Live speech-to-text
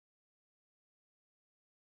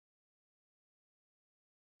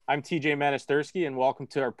I'm TJ Manistersky, and welcome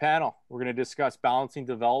to our panel. We're going to discuss balancing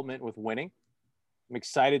development with winning. I'm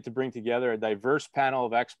excited to bring together a diverse panel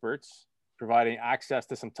of experts, providing access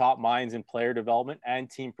to some top minds in player development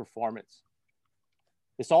and team performance.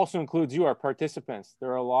 This also includes you, our participants.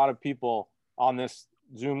 There are a lot of people on this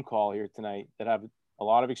Zoom call here tonight that have a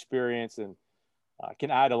lot of experience and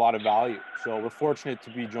can add a lot of value. So we're fortunate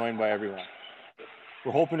to be joined by everyone.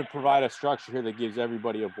 We're hoping to provide a structure here that gives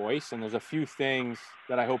everybody a voice, and there's a few things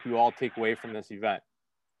that I hope you all take away from this event.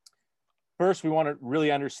 First, we want to really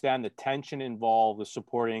understand the tension involved with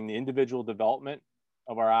supporting the individual development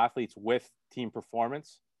of our athletes with team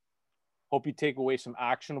performance. Hope you take away some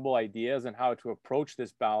actionable ideas on how to approach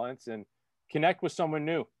this balance and connect with someone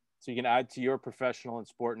new so you can add to your professional and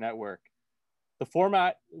sport network. The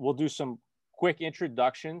format, we'll do some quick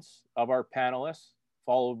introductions of our panelists,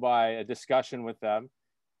 followed by a discussion with them,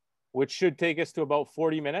 which should take us to about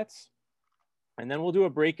 40 minutes. And then we'll do a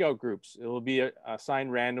breakout groups. It will be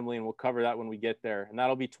assigned randomly, and we'll cover that when we get there. And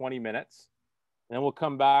that'll be 20 minutes. And then we'll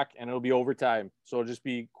come back, and it'll be overtime. So it'll just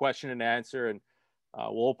be question and answer, and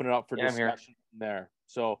we'll open it up for discussion from there.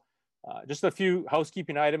 So just a few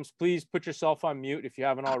housekeeping items. Please put yourself on mute if you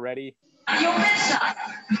haven't already. Thank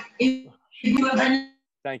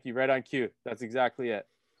you. Right on cue. That's exactly it.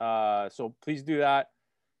 So please do that.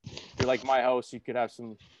 If you're like my house, you could have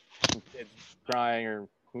some kids crying, or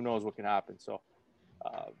who knows what can happen. So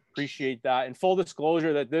appreciate that. And full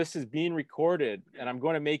disclosure that this is being recorded, and I'm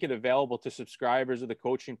going to make it available to subscribers of the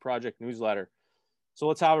Coaching Project newsletter. So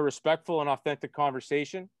let's have a respectful and authentic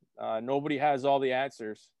conversation. Nobody has all the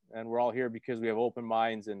answers, and we're all here because we have open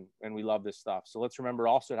minds and we love this stuff. So let's remember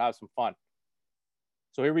also to have some fun.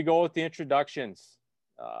 So here we go with the introductions.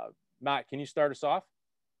 Matt, can you start us off?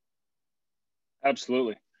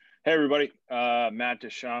 Absolutely. Hey, everybody. Matt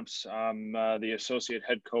Deschamps. I'm the associate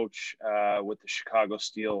head coach with the Chicago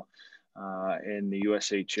Steel in the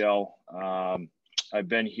USHL. I've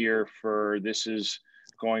been here this is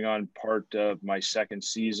going on part of my second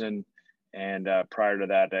season. And prior to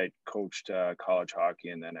that, I coached college hockey,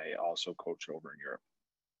 and then I also coached over in Europe.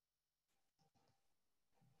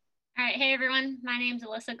 All right. Hey, everyone. My name is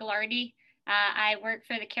Alyssa Gallardi. I work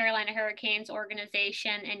for the Carolina Hurricanes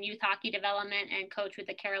organization in youth hockey development and coach with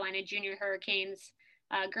the Carolina Junior Hurricanes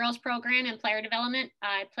girls program and player development.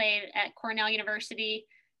 I played at Cornell University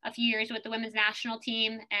a few years with the women's national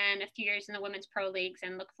team and a few years in the women's pro leagues,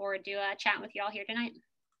 and look forward to chatting with you all here tonight.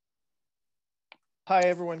 Hi,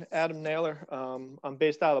 everyone. Adam Naylor. I'm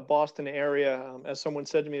based out of the Boston area. As someone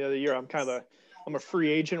said to me the other year, I'm a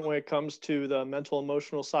free agent when it comes to the mental,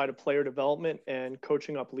 emotional side of player development and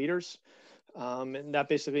coaching up leaders. And that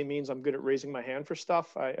basically means I'm good at raising my hand for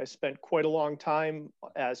stuff. I spent quite a long time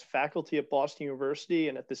as faculty at Boston University,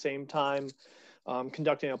 and at the same time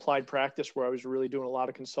conducting applied practice where I was really doing a lot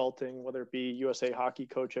of consulting, whether it be USA Hockey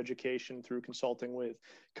coach education through consulting with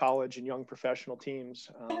college and young professional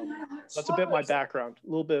teams. That's a bit my background, a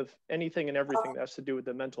little bit of anything and everything that has to do with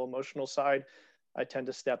the mental, emotional side. I tend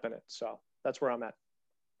to step in it. So that's where I'm at.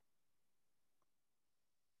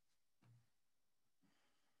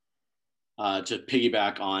 To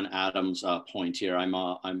piggyback on Adam's point here, I'm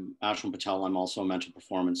Ashwin Patel. I'm also a mental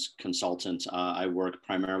performance consultant. I work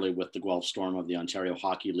primarily with the Guelph Storm of the Ontario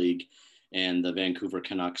Hockey League and the Vancouver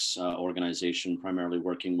Canucks organization, primarily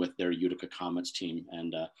working with their Utica Comets team.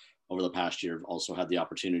 And over the past year, I've also had the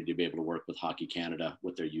opportunity to be able to work with Hockey Canada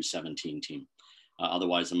with their U17 team.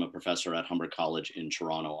 Otherwise, I'm a professor at Humber College in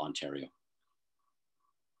Toronto, Ontario.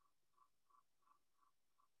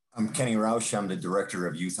 I'm Kenny Roush. I'm the director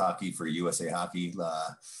of youth hockey for USA Hockey,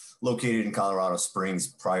 located in Colorado Springs.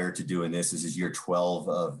 Prior to doing this is year 12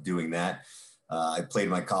 of doing that. I played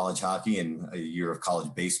my college hockey and a year of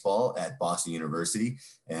college baseball at Boston University,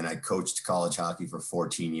 and I coached college hockey for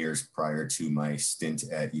 14 years prior to my stint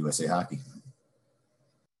at USA Hockey.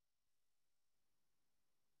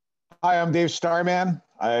 Hi, I'm Dave Starman.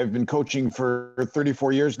 I've been coaching for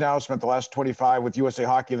 34 years now, spent the last 25 with USA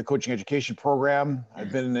Hockey in the coaching education program.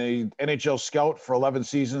 I've been an NHL scout for 11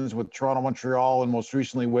 seasons with Toronto, Montreal, and most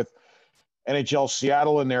recently with NHL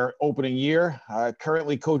Seattle in their opening year.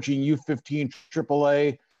 Currently coaching U15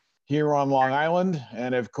 AAA here on Long Island,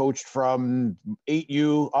 and have coached from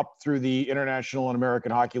 8U up through the International and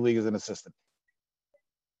American Hockey League as an assistant.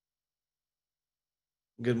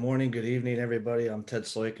 Good morning, good evening, everybody. I'm Ted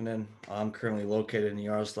Sloikinen. I'm currently located in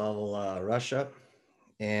Yaroslavl, Russia,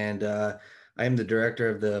 and I am the director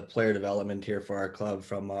of the player development here for our club,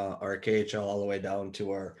 from our KHL all the way down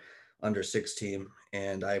to our under-6 team.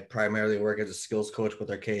 And I primarily work as a skills coach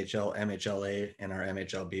with our KHL, MHLA, and our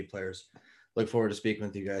MHLB players. Look forward to speaking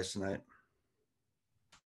with you guys tonight.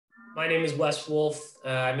 My name is Wes Wolf.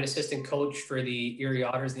 I'm an assistant coach for the Erie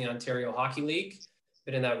Otters in the Ontario Hockey League.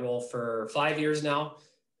 Been in that role for 5 years now.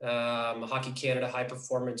 I'm a Hockey Canada High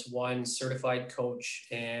Performance 1 certified coach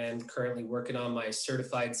and currently working on my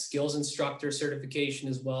certified skills instructor certification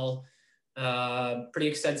as well. Pretty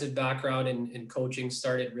extensive background in coaching,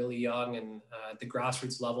 started really young and at the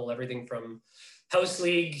grassroots level, everything from House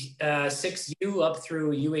League 6U up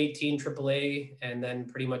through U18 AAA, and then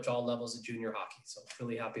pretty much all levels of junior hockey. So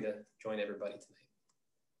really happy to join everybody tonight.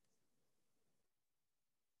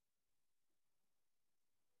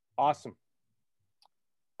 Awesome.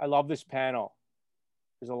 I love this panel.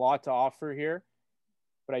 There's a lot to offer here,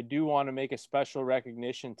 but I do want to make a special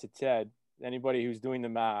recognition to Ted. Anybody who's doing the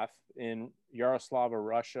math, in Yaroslavl,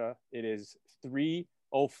 Russia, it is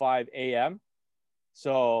 3:05 a.m.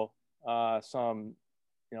 So some,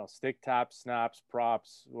 stick taps, snaps,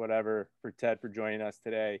 props, whatever for Ted for joining us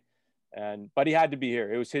today. But he had to be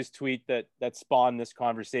here. It was his tweet that spawned this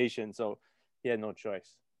conversation, so he had no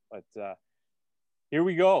choice. But here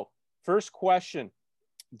we go. First question,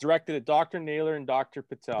 directed at Dr. Naylor and Dr.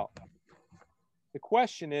 Patel. The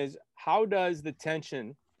question is, how does the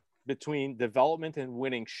tension between development and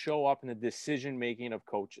winning show up in the decision-making of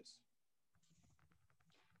coaches?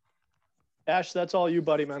 Ash, that's all you,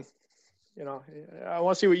 buddy, man. I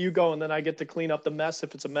want to see what you go, and then I get to clean up the mess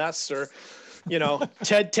if it's a mess, or,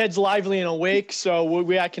 Ted's lively and awake, so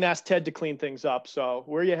I can ask Ted to clean things up. So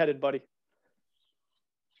where are you headed, buddy?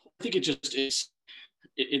 I think it just is.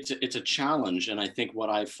 It's a challenge, and I think what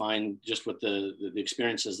I find just with the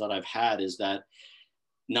experiences that I've had is that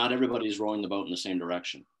not everybody's rowing the boat in the same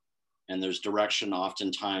direction, and there's direction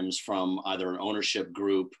oftentimes from either an ownership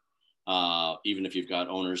group. Even if you've got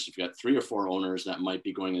 3 or 4 owners that might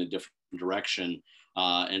be going in a different direction.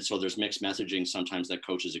 And so there's mixed messaging sometimes that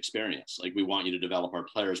coaches experience. Like, we want you to develop our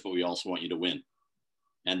players, but we also want you to win.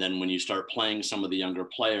 And then when you start playing some of the younger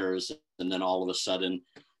players, and then all of a sudden,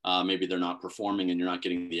 maybe they're not performing and you're not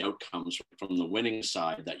getting the outcomes from the winning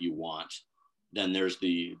side that you want, then there's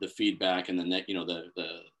the feedback and then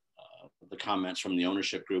the comments from the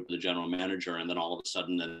ownership group, the general manager, and then all of a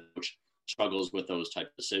sudden the coach struggles with those type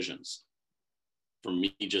of decisions. For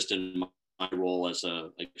me, just in my role as a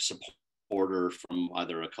supporter from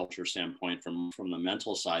either a culture standpoint, from the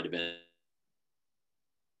mental side of it,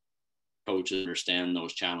 coaches understand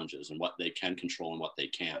those challenges and what they can control and what they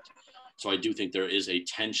can't. So I do think there is a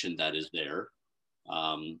tension that is there.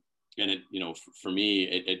 And it, for me,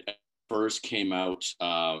 it first came out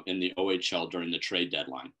in the OHL during the trade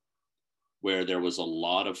deadline, where there was a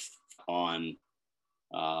lot of on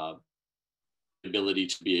ability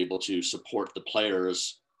to be able to support the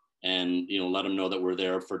players and let them know that we're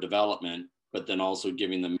there for development, but then also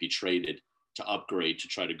giving them be traded to upgrade to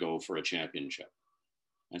try to go for a championship.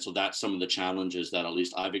 And so that's some of the challenges that at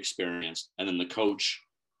least I've experienced. And then the coach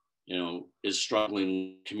is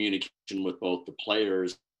struggling communication with both the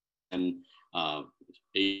players and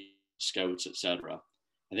scouts, etc.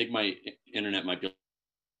 I think my internet might be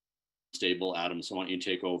stable, Adam, so why don't you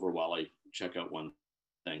take over while I check out one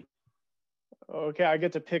thing. Okay, I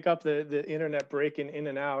get to pick up the internet breaking in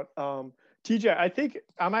and out. TJ, I think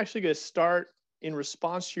I'm actually going to start in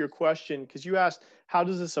response to your question, because you asked, how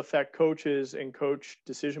does this affect coaches and coach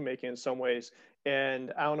decision-making in some ways?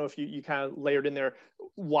 And I don't know if you kind of layered in there,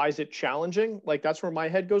 why is it challenging? Like, that's where my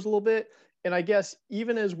head goes a little bit. And I guess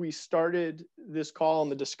even as we started this call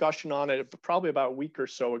and the discussion on it, probably about a week or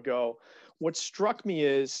so ago, what struck me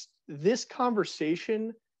is this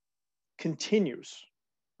conversation continues,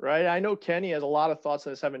 right? I know Kenny has a lot of thoughts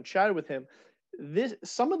on this. I haven't chatted with him.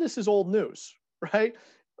 Some of this is old news, right?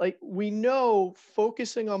 Like, we know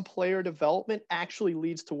focusing on player development actually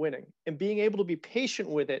leads to winning, and being able to be patient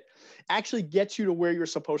with it actually gets you to where you're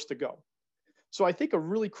supposed to go. So I think a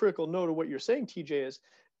really critical note of what you're saying, TJ, is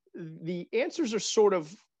the answers are sort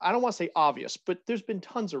of, I don't want to say obvious, but there's been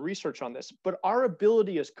tons of research on this, but our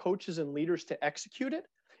ability as coaches and leaders to execute it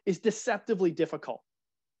is deceptively difficult,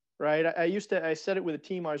 right? I said it with a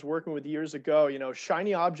team I was working with years ago,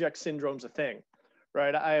 shiny object syndrome's a thing,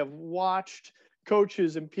 right? I have watched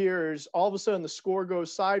coaches and peers, all of a sudden the score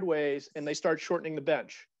goes sideways and they start shortening the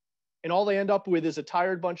bench. And all they end up with is a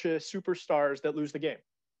tired bunch of superstars that lose the game.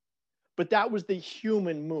 But that was the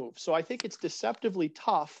human move. So I think it's deceptively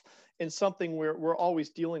tough and something we're always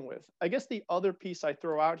dealing with. I guess the other piece I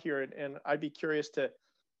throw out here, and I'd be curious to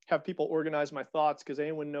have people organize my thoughts, because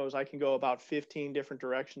anyone knows I can go about 15 different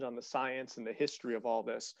directions on the science and the history of all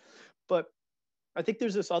this. But I think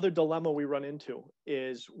there's this other dilemma we run into,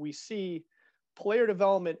 is we see player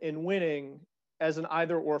development and winning as an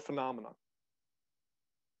either or phenomenon.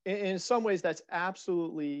 In some ways, that's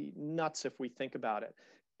absolutely nuts if we think about it.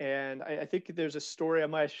 And I think there's a story I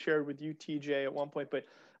might have shared with you, TJ, at one point, but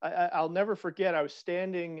I'll never forget. I was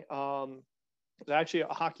standing, it was actually a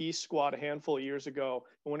Hockey East squad a handful of years ago.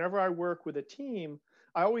 And whenever I work with a team,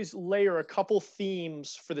 I always layer a couple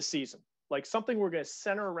themes for the season, like something we're going to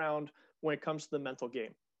center around when it comes to the mental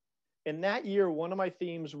game. And that year, one of my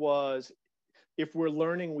themes was, if we're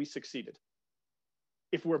learning, we succeeded.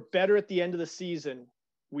 If we're better at the end of the season,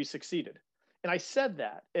 we succeeded. And I said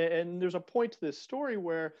that. And there's a point to this story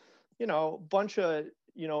where, a bunch of,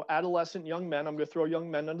 adolescent young men, I'm going to throw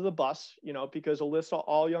young men under the bus, because Alyssa,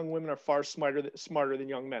 all young women are far smarter than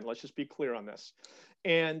young men. Let's just be clear on this.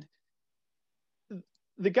 And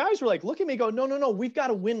the guys were like, look at me, go, no, we've got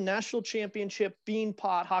to win national championship,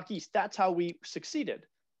 Beanpot, Hockey East. That's how we succeeded.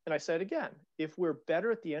 And I said, again, if we're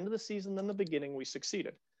better at the end of the season than the beginning, we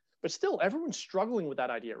succeeded. But still, everyone's struggling with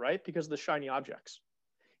that idea, right? Because of the shiny objects.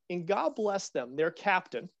 And God bless them, their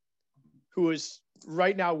captain, who is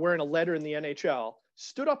right now wearing a letter in the NHL,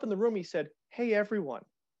 stood up in the room. He said, hey, everyone,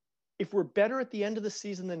 if we're better at the end of the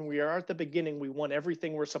season than we are at the beginning, we won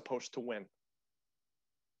everything we're supposed to win.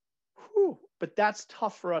 Whew. But that's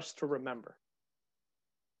tough for us to remember.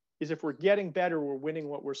 Is if we're getting better, we're winning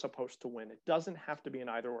what we're supposed to win. It doesn't have to be an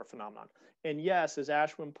either-or phenomenon. And yes, as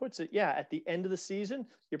Ashwin puts it, at the end of the season,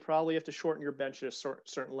 you probably have to shorten your bench at a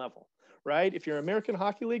certain level, right? If you're an American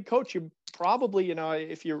Hockey League coach, you probably,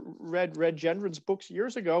 if you read Gendron's books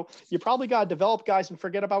years ago, you probably got to develop guys and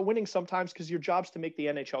forget about winning sometimes, because your job's to make the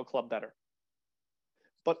NHL club better.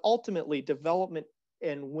 But ultimately, development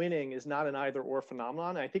and winning is not an either-or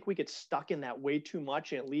phenomenon. And I think we get stuck in that way too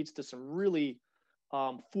much, and it leads to some really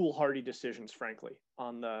foolhardy decisions, frankly,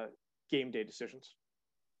 on the game day decisions.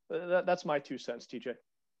 That's my 2 cents, TJ.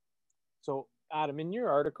 So, Adam, in your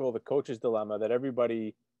article, The Coach's Dilemma, that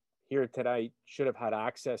everybody here tonight should have had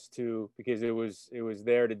access to, because it was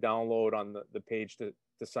there to download on the page to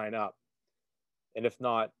sign up. And if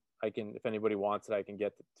not, if anybody wants it, I can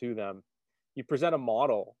get to them. You present a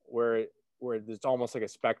model where it's almost like a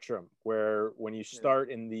spectrum, where when you start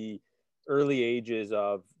in the early ages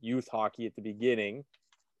of youth hockey at the beginning,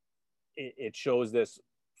 it shows this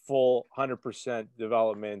full 100%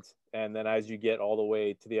 development. And then as you get all the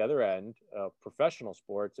way to the other end of professional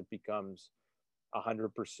sports, it becomes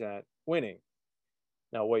 100% winning.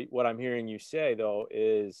 Now, what I'm hearing you say, though,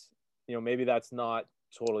 is, maybe that's not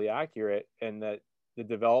totally accurate, and that the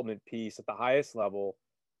development piece at the highest level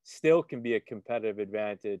still can be a competitive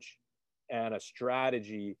advantage and a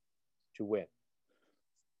strategy to win.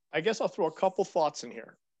 I guess I'll throw a couple thoughts in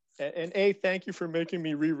here. And thank you for making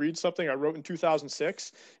me reread something I wrote in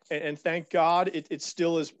 2006. And thank God it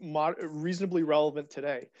still is reasonably relevant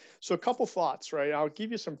today. So a couple thoughts, right? I'll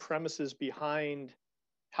give you some premises behind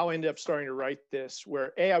how I ended up starting to write this,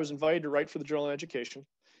 where I was invited to write for the Journal of Education.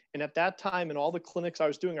 And at that time, in all the clinics I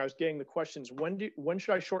was doing, I was getting the questions, when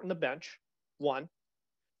should I shorten the bench? One,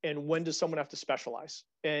 and when does someone have to specialize?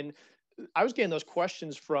 And I was getting those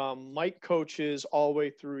questions from Mike coaches all the way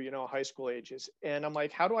through, high school ages. And I'm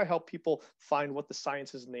like, how do I help people find what the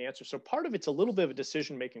science is and the answer? So part of it's a little bit of a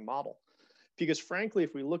decision-making model, because frankly,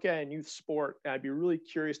 if we look at it in youth sport, and I'd be really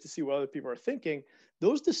curious to see what other people are thinking,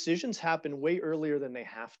 those decisions happen way earlier than they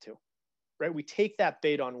have to, right? We take that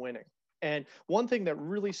bait on winning. And one thing that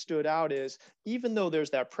really stood out is, even though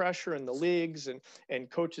there's that pressure in the leagues and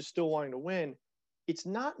coaches still wanting to win, it's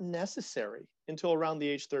not necessary until around the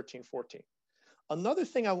age 13, 14. Another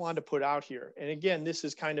thing I wanted to put out here, and again, this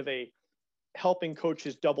is kind of a helping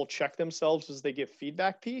coaches double check themselves as they give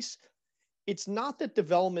feedback piece. It's not that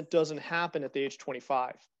development doesn't happen at the age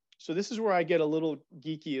 25. So this is where I get a little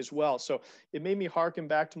geeky as well. So it made me harken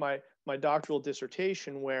back to my doctoral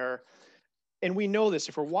dissertation where, and we know this,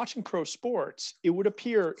 if we're watching pro sports, it would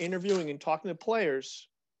appear interviewing and talking to players,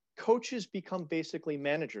 coaches become basically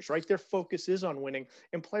managers, right? Their focus is on winning,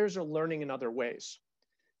 and players are learning in other ways.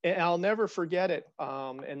 And I'll never forget it.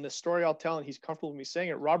 And the story I'll tell, and he's comfortable with me saying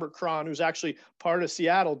it, Robert Cron, who's actually part of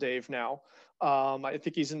Seattle, Dave, now. I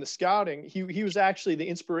think he's in the scouting. He was actually the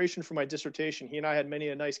inspiration for my dissertation. He and I had many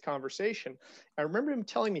a nice conversation. I remember him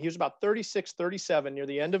telling me he was about 36, 37, near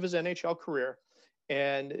the end of his NHL career.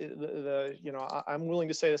 And I'm willing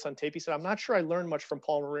to say this on tape. He said, I'm not sure I learned much from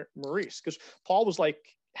Paul Maurice, because Paul was like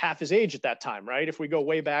half his age at that time, right? If we go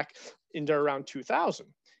way back into around 2000.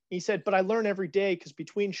 He said, but I learn every day, because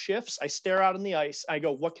between shifts, I stare out on the ice. I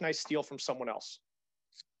go, what can I steal from someone else?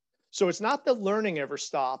 So it's not that learning ever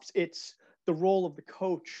stops. It's the role of the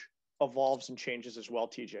coach evolves and changes as well,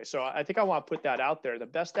 TJ. So I think I want to put that out there. The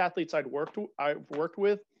best athletes I've worked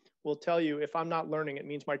with will tell you, if I'm not learning, it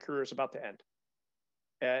means my career is about to end.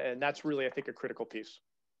 And that's really, I think, a critical piece.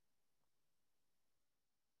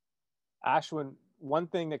 Ashwin, one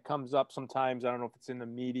thing that comes up sometimes, I don't know if it's in the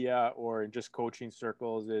media or in just coaching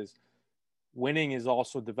circles, is winning is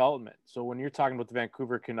also development. So when you're talking about the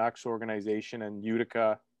Vancouver Canucks organization and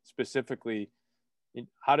Utica specifically,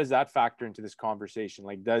 how does that factor into this conversation?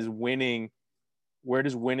 Like, where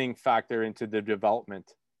does winning factor into the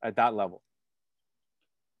development at that level?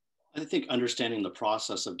 I think understanding the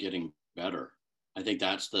process of getting better. I think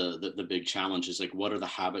that's the big challenge, is like, what are the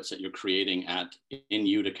habits that you're creating in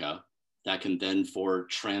Utica that can then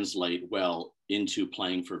translate well into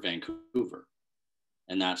playing for Vancouver?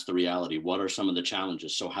 And that's the reality. What are some of the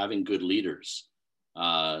challenges? So having good leaders,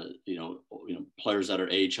 players that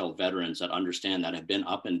are AHL veterans that understand, that have been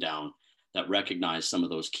up and down, that recognize some of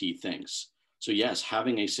those key things. So yes,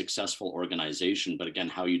 having a successful organization, but again,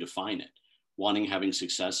 how you define it. Having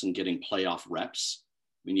success and getting playoff reps.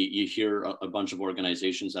 I mean, you hear a bunch of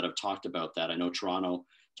organizations that have talked about that. I know Toronto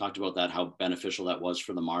talked about that, how beneficial that was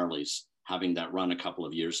for the Marlies, having that run a couple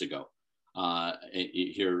of years ago.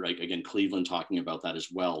 You hear, like, again, Cleveland talking about that as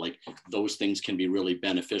well. Like, those things can be really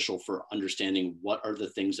beneficial for understanding what are the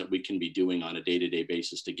things that we can be doing on a day-to-day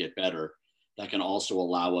basis to get better, that can also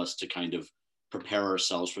allow us to kind of prepare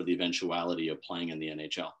ourselves for the eventuality of playing in the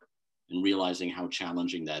NHL, and realizing how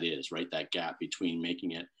challenging that is, right? That gap between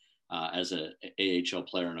making it as a AHL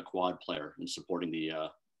player and a quad player, and supporting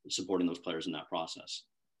those players in that process.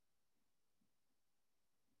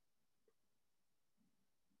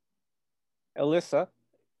 Alyssa,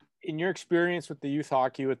 in your experience with the youth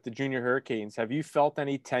hockey with the Junior Hurricanes, have you felt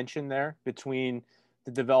any tension there between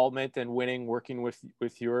the development and winning, working with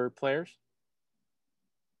your players?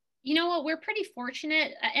 You know what, we're pretty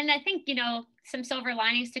fortunate. And I think, some silver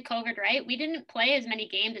linings to COVID, right? We didn't play as many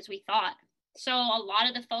games as we thought. So a lot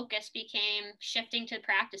of the focus became shifting to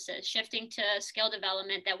practices, shifting to skill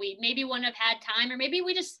development that we maybe wouldn't have had time, or maybe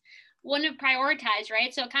we just wouldn't have prioritized,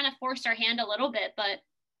 right? So it kind of forced our hand a little bit. But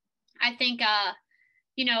I think,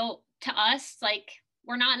 to us, like,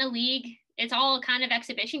 we're not in a league. It's all kind of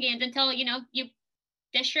exhibition games until, you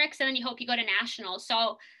districts, and then you hope you go to nationals.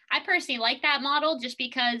 So I personally like that model, just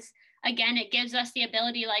because, again, it gives us the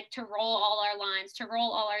ability, like, to roll all our lines, to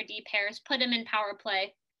roll all our D pairs, put them in power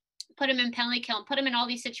play, put them in penalty kill, and put them in all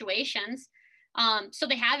these situations. So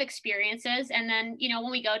they have experiences. And then,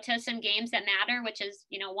 when we go to some games that matter, which is,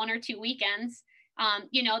 1 or 2 weekends,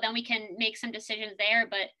 then we can make some decisions there.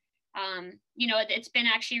 But it's been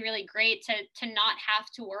actually really great to not have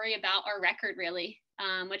to worry about our record, really,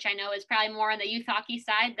 which I know is probably more on the youth hockey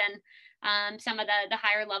side than some of the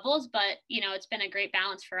higher levels, but it's been a great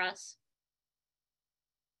balance for us.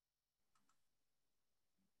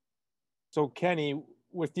 So Kenny,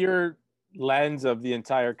 with your lens of the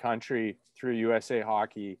entire country through USA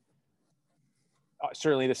Hockey,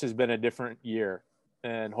 certainly this has been a different year,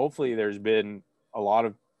 and hopefully there's been a lot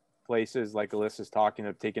of places, like Alyssa's talking,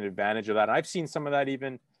 have taken advantage of that. And I've seen some of that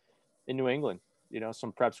even in New England,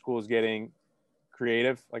 some prep schools getting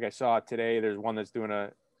creative. Like I saw today, there's one that's doing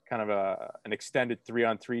a kind of an extended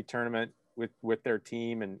 3-on-3 tournament with their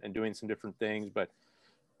team and doing some different things. But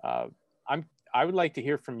I would like to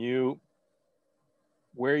hear from you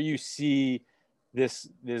where you see this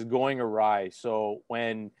going awry. So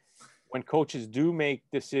when coaches do make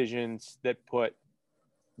decisions that put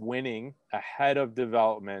winning ahead of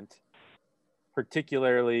development,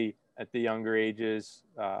 particularly at the younger ages,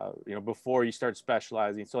 before you start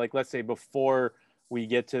specializing. So, like, let's say before we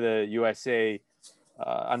get to the USA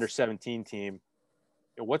under 17 team,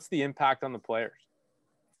 what's the impact on the players?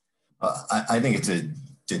 I think it's a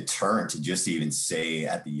deterrent to just even say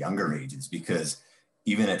at the younger ages, because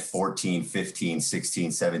even at 14, 15,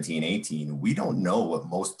 16, 17, 18, we don't know what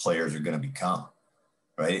most players are going to become,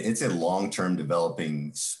 right? It's a long-term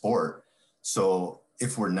developing sport. So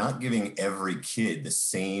if we're not giving every kid the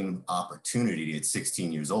same opportunity at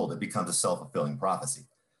 16 years old, it becomes a self-fulfilling prophecy,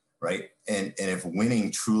 right? And if winning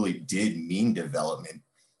truly did mean development,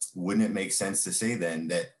 wouldn't it make sense to say then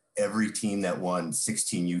that every team that won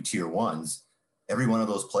 16U tier ones, every one of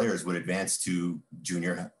those players would advance to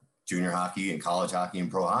junior hockey and college hockey and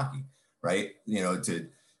pro hockey, right? To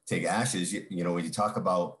take Ashes, when you talk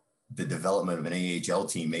about the development of an AHL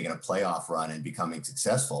team making a playoff run and becoming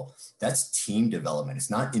successful, that's team development. It's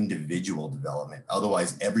not individual development.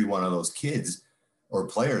 Otherwise, every one of those kids or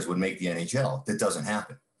players would make the NHL. That doesn't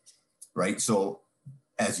happen, right? So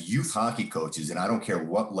as youth hockey coaches, and I don't care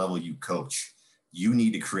what level you coach, you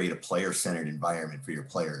need to create a player-centered environment for your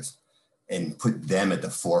players and put them at the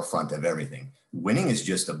forefront of everything. Winning is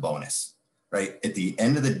just a bonus, right? At the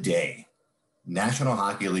end of the day, National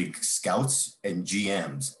Hockey League scouts and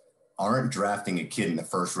GMs aren't drafting a kid in the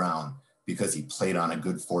first round because he played on a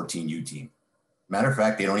good 14U team, Matter of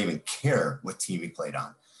fact, they don't even care what team he played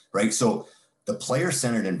on, right? So the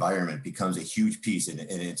player-centered environment becomes a huge piece, and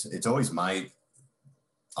it's always my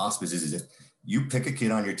auspices is if you pick a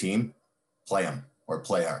kid on your team, play them or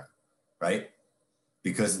play hard, right?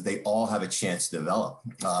 Because they all have a chance to develop.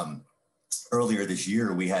 Earlier this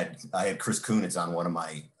year, I had Chris Kunitz on one of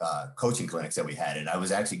my coaching clinics that we had, and I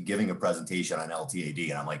was actually giving a presentation on LTAD,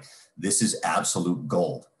 and I'm like, this is absolute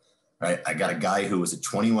gold, right? I got a guy who was a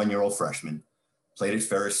 21-year-old freshman, played at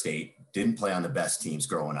Ferris State, didn't play on the best teams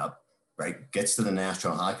growing up, right? Gets to the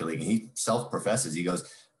National Hockey League, and he self-professes, he goes,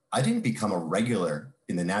 I didn't become a regular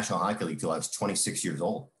in the National Hockey League till I was 26 years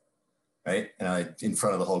old, right? And in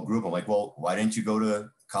front of the whole group, I'm like, well, why didn't you go to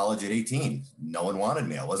college at 18? No one wanted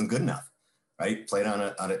me. I wasn't good enough. Right? Played on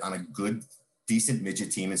a good, decent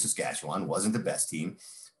midget team in Saskatchewan. Wasn't the best team,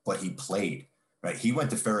 but he played, right? He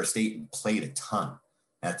went to Ferris State and played a ton.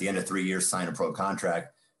 At the end of 3 years, signed a pro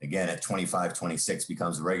contract. Again, at 25, 26,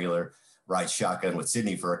 becomes a regular, rides shotgun with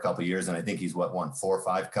Sydney for a couple of years. And I think he's won 4 or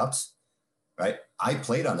 5 cups, right? I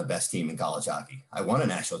played on the best team in college hockey. I won a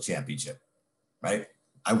national championship, right?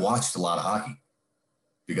 I watched a lot of hockey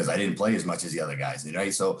because I didn't play as much as the other guys did,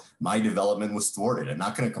 right? So my development was thwarted. I'm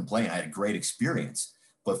not going to complain. I had a great experience,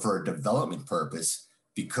 but for a development purpose,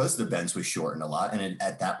 because the bench was shortened a lot, and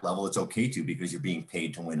at that level, it's okay to, because you're being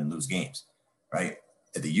paid to win and lose games, right?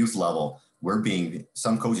 At the youth level,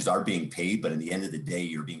 some coaches are being paid, but at the end of the day,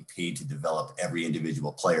 you're being paid to develop every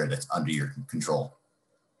individual player that's under your control.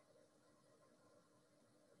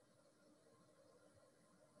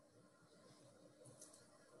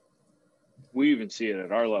 We even see it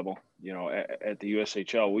at our level, you know, at the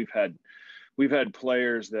USHL. We've had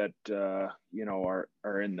players that you know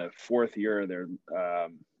are in the 4th year of their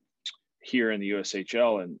here in the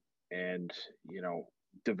USHL, and you know,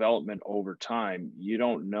 development over time. You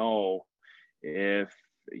don't know if,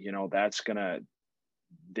 you know,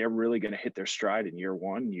 they're really gonna hit their stride in year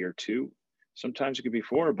 1, year 2. Sometimes it could be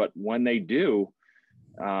 4, but when they do,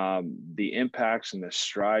 the impacts and the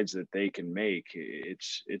strides that they can make,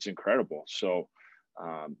 it's incredible. So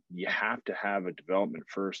you have to have a development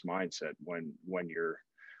first mindset when you're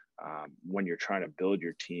trying to build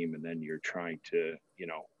your team, and then you're trying to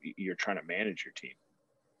manage your team.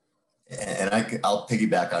 And I'll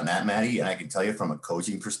piggyback on that, Maddie. And I can tell you from a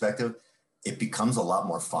coaching perspective, it becomes a lot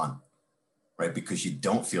more fun, right? Because you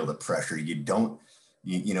don't feel the pressure. You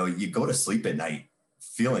go to sleep at night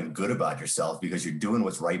feeling good about yourself because you're doing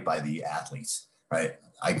what's right by the athletes, right?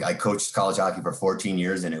 I coached college hockey for 14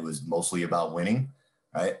 years, and it was mostly about winning,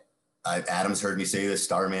 right? Adam's heard me say this.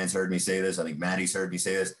 Starman's heard me say this. I think Maddie's heard me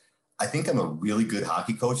say this. I think I'm a really good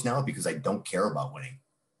hockey coach now because I don't care about winning.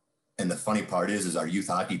 And the funny part is our youth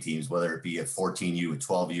hockey teams, whether it be a 14U, a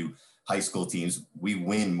 12U, high school teams, we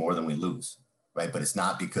win more than we lose, right? But it's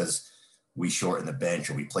not because we shorten the bench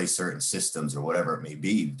or we play certain systems or whatever it may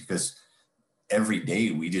be, because every day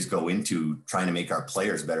we just go into trying to make our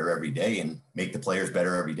players better every day, and make the players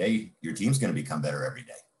better every day. Your team's going to become better every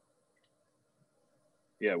day.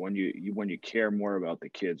 Yeah. When you care more about the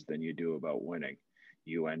kids than you do about winning,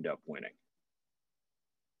 you end up winning.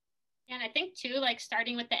 And I think too, like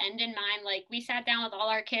starting with the end in mind, like we sat down with all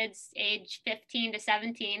our kids age 15 to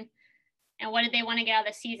 17, and what did they want to get out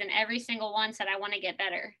of the season? Every single one said, I want to get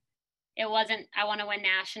better. It wasn't, I want to win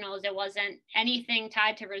nationals. It wasn't anything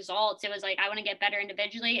tied to results. It was like, I want to get better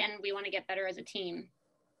individually, and we want to get better as a team.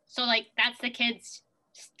 So like, that's the kids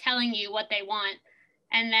telling you what they want.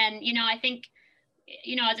 And then, you know, I think,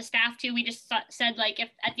 you know, as a staff too, we just said, like, if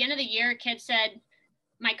at the end of the year, kids said,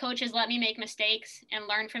 my coaches let me make mistakes and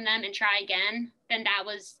learn from them and try again, then that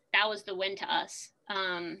was the win to us.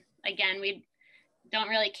 Again, we don't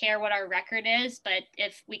really care what our record is, but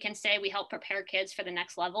if we can say we help prepare kids for the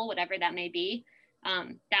next level, whatever that may be,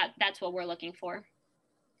 that's what we're looking for.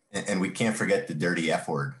 And we can't forget the dirty F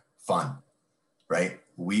word, fun, right?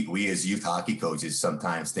 We as youth hockey coaches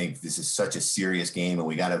sometimes think this is such a serious game, and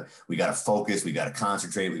we gotta focus, we gotta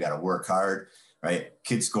concentrate, we gotta work hard, right?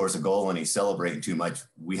 Kid scores a goal and he's celebrating too much.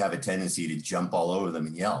 We have a tendency to jump all over them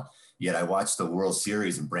and yell. Yet I watched the World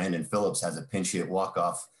Series, and Brandon Phillips has a pinch hit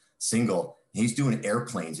walk-off single. He's doing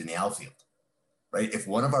airplanes in the outfield, right? If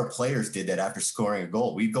one of our players did that after scoring a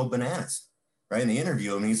goal, we'd go bananas, right? In the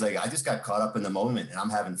interview, and he's like, I just got caught up in the moment and I'm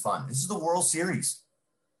having fun. This is the World Series,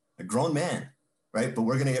 a grown man, right? But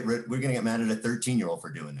we're gonna get mad at a 13-year-old for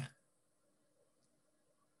doing that.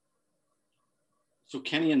 So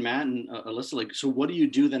Kenny and Matt and Alyssa, like, so what do you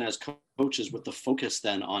do then as coaches with the focus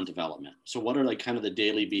then on development? So what are like kind of the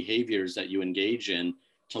daily behaviors that you engage in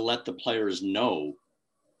to let the players know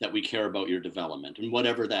that we care about your development, and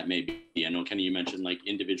whatever that may be. I know, Kenny, you mentioned like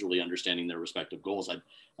individually understanding their respective goals. I'd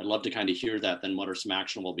love to kind of hear that. Then what are some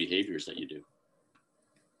actionable behaviors that you do?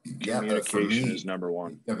 Yeah, communication is number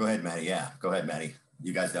one. No, go ahead, Maddie. Yeah, go ahead, Maddie.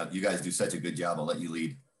 You guys do such a good job. I'll let you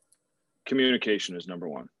lead. Communication is number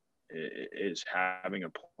one. Is having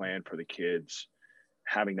a plan for the kids,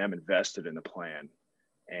 having them invested in the plan,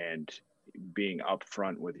 and being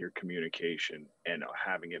upfront with your communication and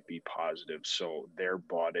having it be positive, so they're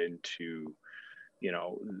bought into, you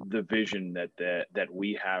know, the vision that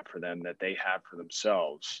we have for them, that they have for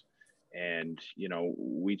themselves. And, you know,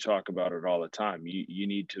 we talk about it all the time. You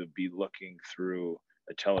need to be looking through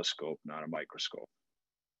a telescope, not a microscope.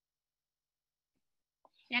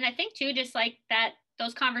 And I think too, just like that,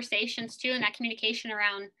 those conversations too, and that communication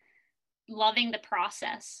around loving the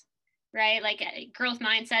process, right? Like growth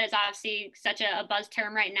mindset is obviously such a buzz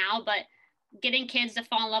term right now, but getting kids to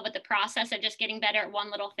fall in love with the process of just getting better at one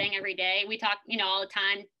little thing every day. We talk, you know, all the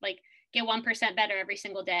time, like get 1% better every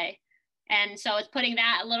single day. And so it's putting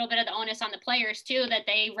that a little bit of the onus on the players too, that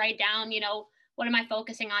they write down, you know, what am I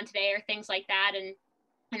focusing on today, or things like that. And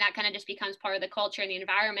that kind of just becomes part of the culture and the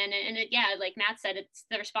environment. And it, yeah, like Matt said, it's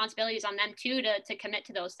the responsibilities on them too, to commit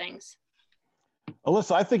to those things.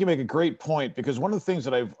 Alyssa, I think you make a great point, because one of the things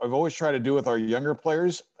that I've always tried to do with our younger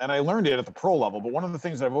players, and I learned it at the pro level, but one of the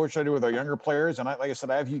things that I've always tried to do with our younger players, and like I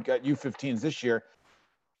said, I've got U15s this year.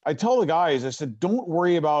 I tell the guys, I said, don't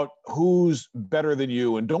worry about who's better than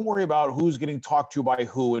you, and don't worry about who's getting talked to by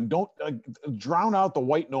who, and don't drown out the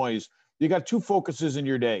white noise. You got two focuses in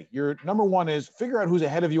your day. Your number one is figure out who's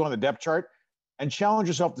ahead of you on the depth chart and challenge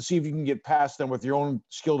yourself to see if you can get past them with your own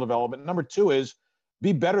skill development. Number two is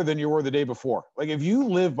be better than you were the day before. Like if you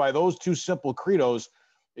live by those two simple credos,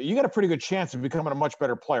 you got a pretty good chance of becoming a much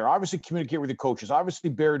better player. Obviously communicate with your coaches,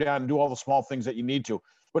 obviously bear down and do all the small things that you need to,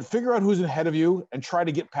 but figure out who's ahead of you and try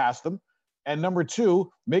to get past them. And number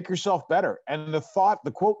two, make yourself better. And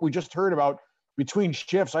the quote we just heard about, between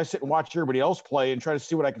shifts, I sit and watch everybody else play and try to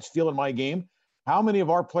see what I can steal in my game. How many of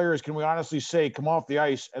our players can we honestly say come off the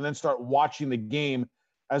ice and then start watching the game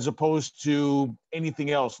as opposed to anything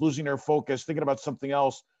else, losing their focus, thinking about something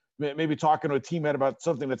else, maybe talking to a teammate about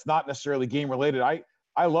something that's not necessarily game related?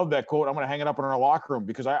 I love that quote. I'm going to hang it up in our locker room,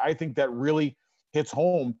 because I think that really hits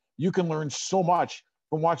home. You can learn so much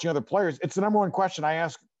from watching other players. It's the number one question I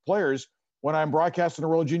ask players when I'm broadcasting the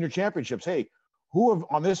World Junior Championships. Hey,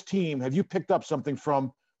 on this team have you picked up something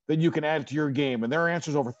from that you can add to your game? And their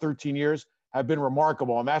answers over 13 years have been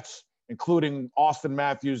remarkable. And that's including Austin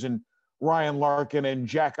Matthews and Ryan Larkin and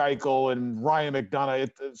Jack Eichel and Ryan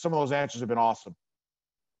McDonough. Some of those answers have been awesome.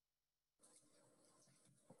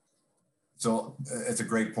 So it's a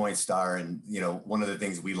great point, Star. And, you know, one of the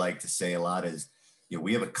things we like to say a lot is, you know,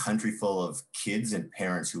 we have a country full of kids and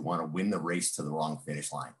parents who want to win the race to the wrong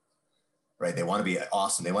finish line, right? They want to be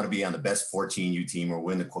awesome. They want to be on the best 14U team or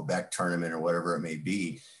win the Quebec tournament or whatever it may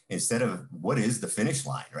be, instead of what is the finish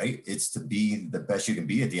line, right? It's to be the best you can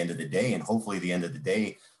be at the end of the day. And hopefully the end of the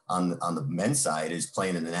day on the men's side is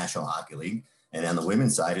playing in the National Hockey League. And on the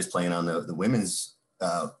women's side is playing on the women's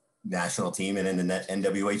national team and in the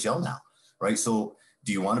NWHL now, right? So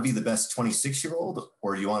do you want to be the best 26-year-old,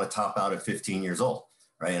 or do you want to top out at 15 years old,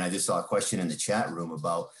 right? And I just saw a question in the chat room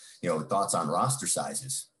about, you know, thoughts on roster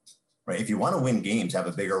sizes, right? If you want to win games, have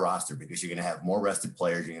a bigger roster, because you're going to have more rested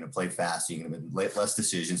players. You're going to play fast. You're going to make less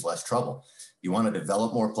decisions, less trouble. You want to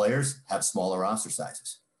develop more players, have smaller roster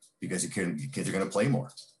sizes, because your kids are going to play more.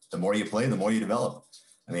 The more you play, the more you develop.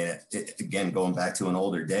 I mean, again, going back to an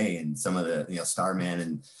older day, and some of the, you know, Starman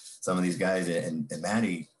and some of these guys and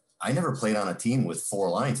Maddie, I never played on a team with 4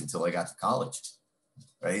 lines until I got to college,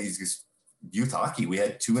 right? It's just youth hockey. We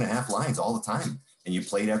had 2.5 lines all the time, and you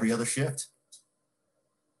played every other shift.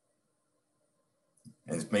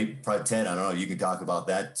 And it's maybe probably Ted, I don't know, you can talk about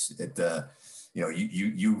that. You know,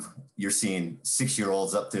 you're seeing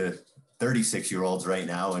 6-year-olds up to 36-year-olds right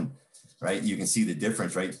now, and right, you can see the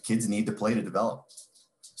difference, right? Kids need to play to develop.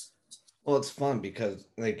 Well, it's fun because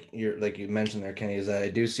like you mentioned there, Kenny, is that I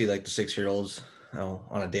do see like the 6-year-olds, you know,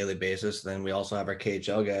 on a daily basis. Then we also have our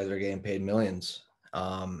KHL guys that are getting paid millions.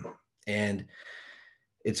 And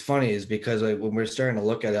it's funny is because like, when we're starting to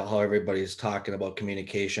look at it, how everybody's talking about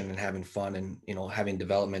communication and having fun and, you know, having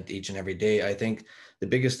development each and every day. I think the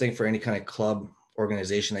biggest thing for any kind of club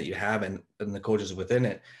organization that you have and the coaches within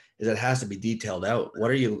it is that it has to be detailed out.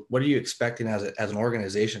 What are you expecting as an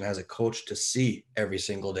organization, as a coach, to see every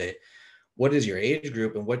single day? What is your age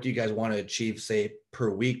group, and what do you guys want to achieve, say, per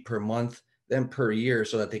week, per month, then per year,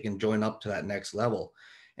 so that they can join up to that next level?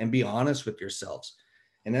 And be honest with yourselves.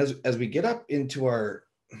 And as we get up into our,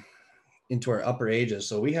 into our upper ages.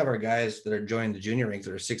 So we have our guys that are joining the junior ranks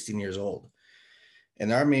that are 16 years old.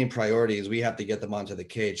 And our main priority is we have to get them onto the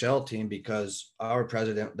KHL team because our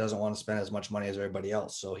president doesn't want to spend as much money as everybody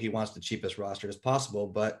else. So he wants the cheapest roster as possible,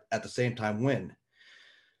 but at the same time win.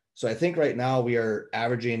 So I think right now we are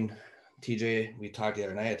averaging, TJ, we talked the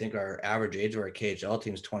other night, I think our average age of our KHL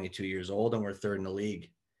team is 22 years old, and we're third in the league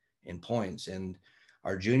in points. And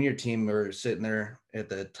our junior team, we're sitting there at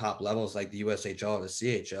the top levels like the USHL or the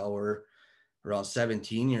CHL. We're around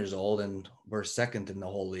 17 years old, and we're second in the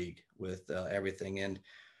whole league with everything. And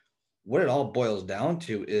what it all boils down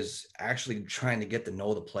to is actually trying to get to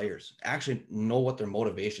know the players, actually know what their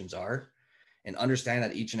motivations are, and understand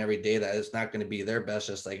that each and every day that it's not going to be their best,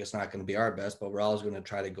 just like it's not going to be our best, but we're always going to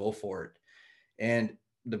try to go for it. And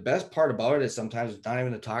the best part about it is sometimes it's not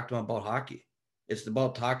even to talk to them about hockey. It's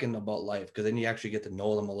about talking about life, because then you actually get to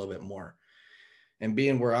know them a little bit more. And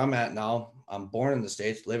being where I'm at now, I'm born in the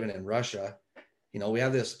States, living in Russia. You know, we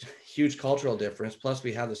have this huge cultural difference, plus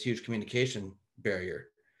we have this huge communication barrier.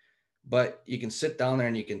 But you can sit down there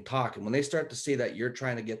and you can talk. And when they start to see that you're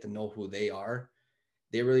trying to get to know who they are,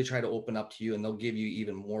 they really try to open up to you, and they'll give you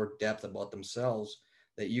even more depth about themselves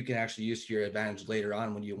that you can actually use to your advantage later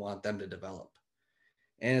on when you want them to develop.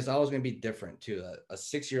 And it's always going to be different too. A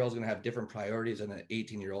 6-year-old is going to have different priorities than an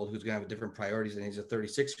 18-year-old who's going to have different priorities than he's a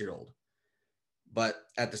 36-year-old. But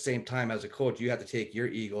at the same time, as a coach, you have to take your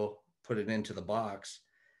ego, put it into the box,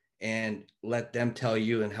 and let them tell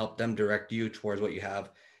you and help them direct you towards what you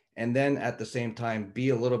have. And then at the same time, be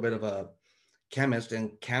a little bit of a chemist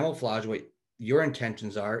and camouflage what your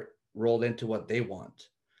intentions are rolled into what they want.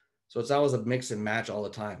 So it's always a mix and match all the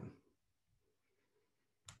time.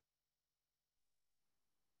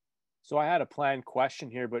 So I had a planned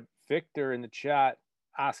question here, but Victor in the chat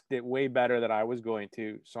asked it way better than I was going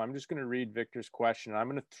to. So I'm just going to read Victor's question. I'm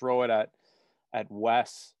going to throw it at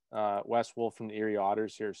Wes Wolf from the Erie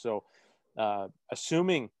Otters here. So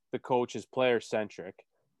assuming the coach is player-centric,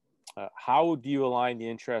 how do you align the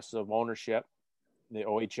interests of ownership, the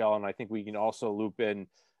OHL, and I think we can also loop in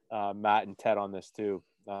Matt and Ted on this too,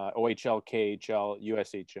 OHL, KHL,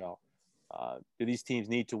 USHL. Do these teams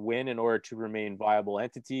need to win in order to remain viable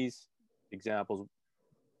entities? Examples,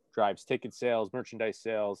 drives ticket sales, merchandise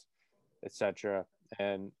sales, etc.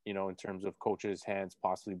 And, you know, in terms of coaches' hands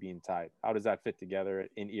possibly being tied. How does that fit together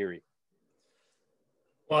in Erie?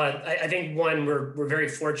 Well, I think one, we're very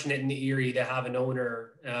fortunate in Erie to have an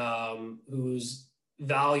owner whose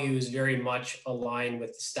values very much align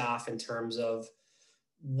with the staff in terms of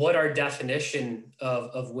what our definition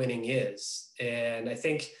of winning is. And I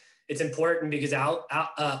think it's important because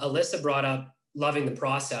Alyssa brought up loving the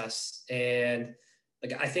process. And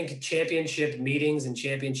like, I think championship meetings and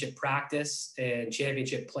championship practice and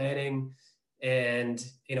championship planning and,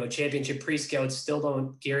 you know, championship pre-scouts still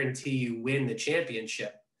don't guarantee you win the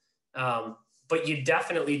championship. But you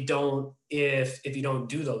definitely don't if you don't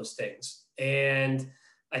do those things. And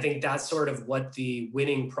I think that's sort of what the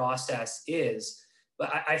winning process is. But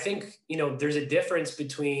I think, you know, there's a difference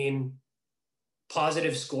between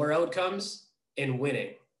positive score outcomes and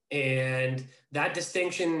winning. And that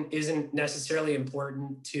distinction isn't necessarily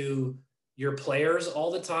important to your players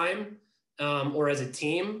all the time or as a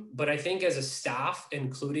team. But I think as a staff,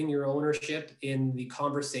 including your ownership in the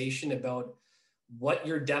conversation about what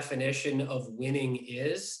your definition of winning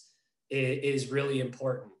is really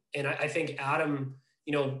important. And I think Adam,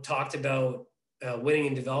 you know, talked about winning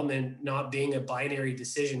and development not being a binary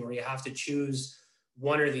decision where you have to choose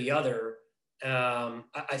one or the other.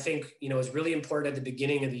 I think, you know, it's really important at the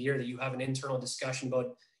beginning of the year that you have an internal discussion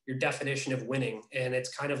about your definition of winning. And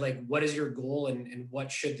it's kind of like, what is your goal and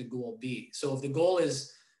what should the goal be? So if the goal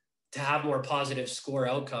is to have more positive score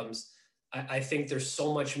outcomes, I think there's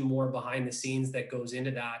so much more behind the scenes that goes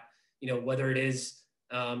into that, you know, whether it is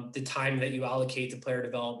the time that you allocate to player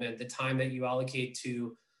development, the time that you allocate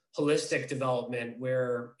to holistic development,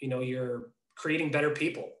 where, you know, you're creating better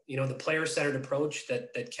people. You know, the player-centered approach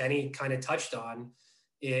that Kenny kind of touched on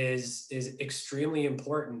is extremely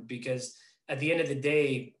important, because at the end of the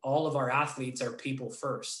day, all of our athletes are people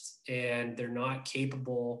first, and they're not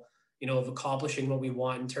capable, you know, of accomplishing what we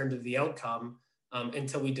want in terms of the outcome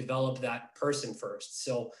until we develop that person first.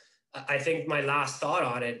 So I think my last thought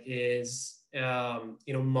on it is, you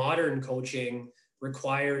know, modern coaching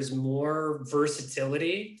requires more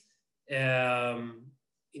versatility than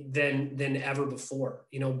ever before.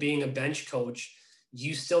 You know, being a bench coach,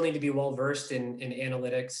 you still need to be well versed in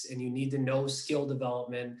analytics, and you need to know skill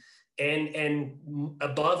development, and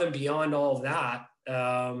above and beyond all of that,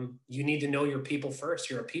 you need to know your people first.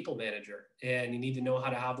 You're a people manager, and you need to know how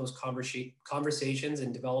to have those conversations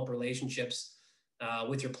and develop relationships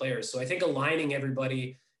with your players. So I think aligning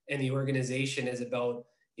everybody in the organization is about,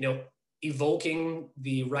 evoking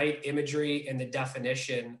the right imagery and the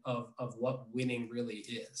definition of what winning really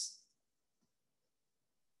is.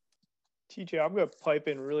 TJ, I'm going to pipe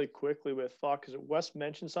in really quickly with thought, because Wes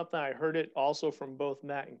mentioned something. I heard it also from both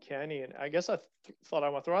Matt and Kenny, and I guess I thought I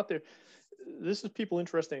want to throw out there. This is people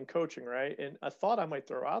interested in coaching, right? And a thought I might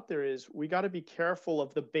throw out there is we got to be careful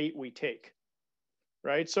of the bait we take,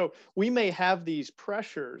 right? So we may have these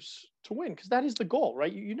pressures to win, because that is the goal,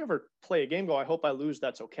 right? You never play a game, go, I hope I lose,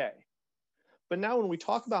 that's okay. But now when we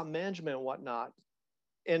talk about management and whatnot,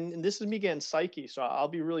 and this is me getting psyche, so I'll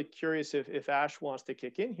be really curious if Ash wants to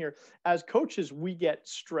kick in here. As coaches, we get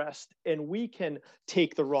stressed and we can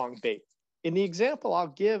take the wrong bait. In the example I'll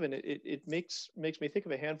give, and it makes me think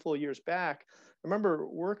of a handful of years back, I remember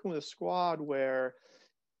working with a squad where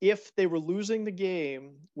if they were losing the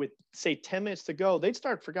game with, say, 10 minutes to go, they'd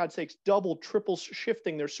start, for God's sakes, double, triple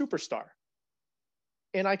shifting their superstar.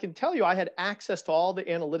 And I can tell you, I had access to all the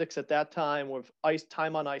analytics at that time with ice,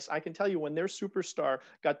 time on ice. I can tell you when their superstar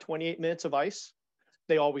got 28 minutes of ice,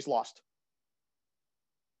 they always lost.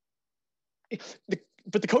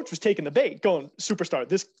 But the coach was taking the bait, going, superstar,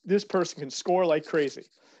 this person can score like crazy.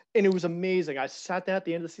 And it was amazing. I sat down at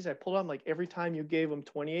the end of the season, I pulled out, like, every time you gave them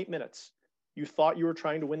 28 minutes, you thought you were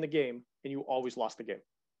trying to win the game, and you always lost the game.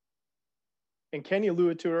 And Kenny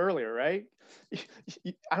alluded to it earlier, right?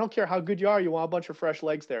 I don't care how good you are, you want a bunch of fresh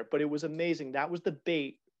legs there. But it was amazing. That was the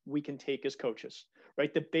bait we can take as coaches,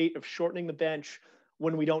 right? The bait of shortening the bench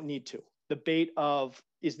when we don't need to. The bait of,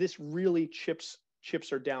 is this really chips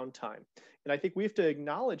or downtime? And I think we have to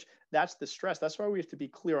acknowledge that's the stress. That's why we have to be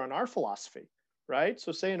clear on our philosophy, right?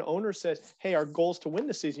 So say an owner says, hey, our goal is to win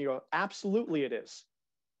this season. You go, absolutely it is.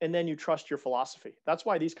 And then you trust your philosophy. That's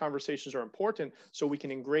why these conversations are important, so we can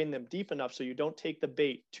ingrain them deep enough so you don't take the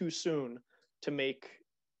bait too soon to make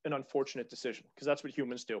an unfortunate decision, because that's what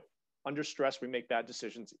humans do. Under stress, we make bad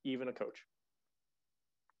decisions, even a coach.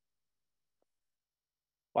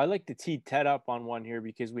 Well, I like to tee Ted up on one here,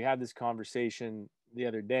 because we had this conversation the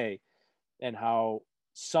other day, and how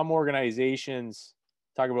some organizations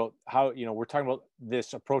talk about how, we're talking about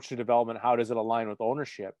this approach to development. How does it align with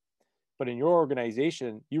ownership? But in your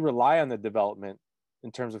organization, you rely on the development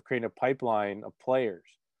in terms of creating a pipeline of players.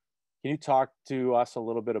 Can you talk to us a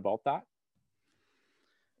little bit about that?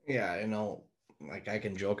 Yeah, like I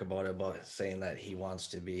can joke about saying that he wants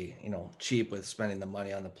to be, cheap with spending the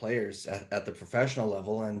money on the players at the professional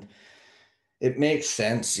level. And it makes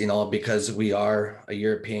sense, because we are a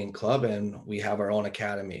European club and we have our own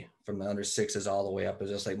academy from the under sixes all the way up,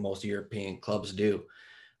 just like most European clubs do.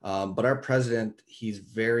 But our president, he's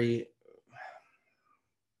very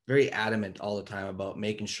adamant all the time about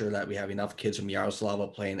making sure that we have enough kids from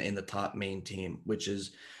Yaroslava playing in the top main team, which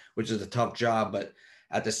is a tough job. But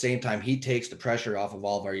at the same time, he takes the pressure off of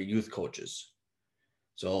all of our youth coaches.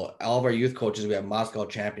 So all of our youth coaches, we have Moscow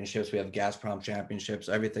championships, we have Gazprom championships,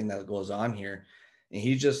 everything that goes on here. And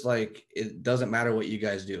he's just like, it doesn't matter what you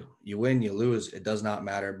guys do. You win, you lose, it does not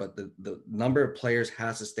matter. But the number of players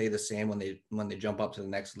has to stay the same when they jump up to the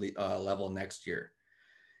next level next year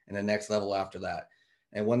and the next level after that.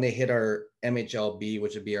 And when they hit our MHLB,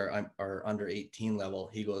 which would be our under 18 level,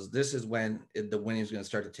 he goes, this is when the winning is going to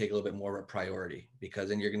start to take a little bit more of a priority, because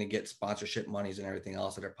then you're going to get sponsorship monies and everything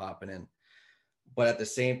else that are popping in. But at the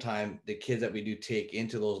same time, the kids that we do take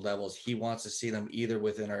into those levels, he wants to see them either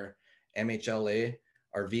within our MHLA,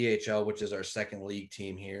 our VHL, which is our second league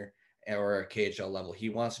team here, or our KHL level. He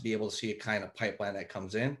wants to be able to see a kind of pipeline that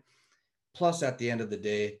comes in. Plus, at the end of the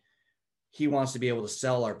day, he wants to be able to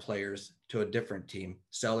sell our players to a different team,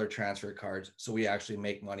 sell their transfer cards, so we actually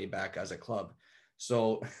make money back as a club.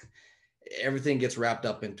 So everything gets wrapped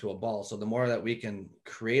up into a ball. So the more that we can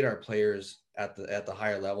create our players at the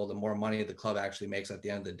higher level, the more money the club actually makes at the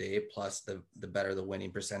end of the day, plus the better the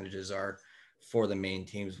winning percentages are for the main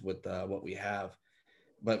teams with what we have.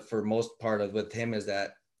 But for most part of with him is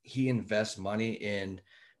that he invests money in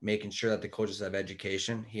making sure that the coaches have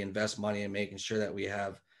education. He invests money in making sure that we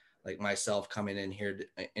have, like myself, coming in here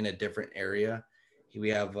in a different area. We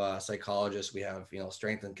have psychologists, we have,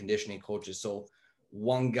 strength and conditioning coaches. So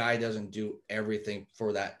one guy doesn't do everything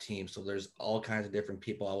for that team. So there's all kinds of different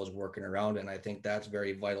people I was working around. And I think that's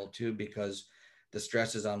very vital too, because the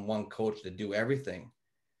stress is on one coach to do everything.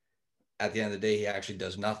 At the end of the day, he actually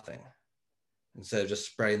does nothing, instead of just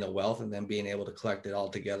spreading the wealth and then being able to collect it all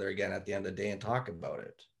together again at the end of the day and talk about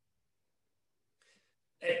it.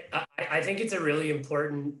 I think it's a really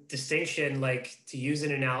important distinction, like, to use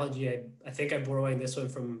an analogy. I think I'm borrowing this one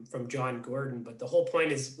from John Gordon, but the whole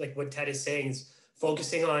point is, like what Ted is saying, is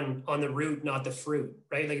focusing on the root, not the fruit,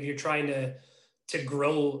 right? Like if you're trying to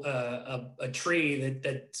grow a tree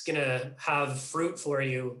that's going to have fruit for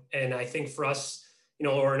you. And I think for us, you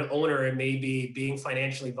know, or an owner, it may be being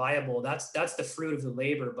financially viable. That's the fruit of the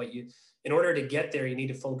labor. But in order to get there, you need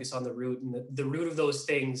to focus on the root. And the root of those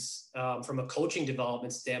things, from a coaching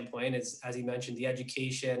development standpoint, is, as you mentioned, the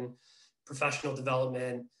education, professional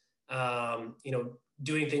development, you know,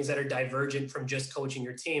 doing things that are divergent from just coaching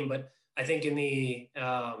your team. But I think in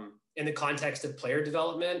the context of player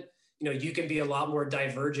development, you know, you can be a lot more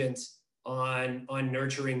divergent on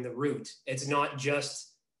nurturing the root. It's not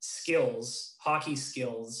just skills, hockey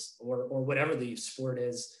skills, or whatever the sport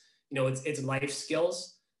is. You know, it's life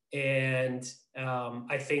skills. And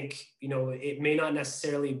I think, you know, it may not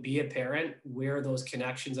necessarily be apparent where those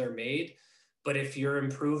connections are made, but if you're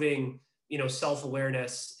improving, you know,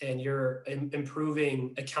 self-awareness, and you're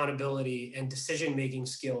improving accountability and decision-making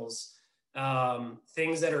skills,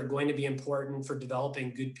 things that are going to be important for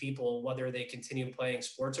developing good people, whether they continue playing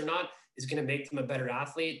sports or not, is going to make them a better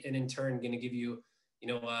athlete, and in turn going to give you, you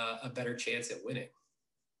know, a better chance at winning.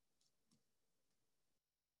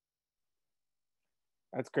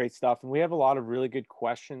 That's great stuff. And we have a lot of really good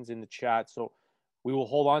questions in the chat. So we will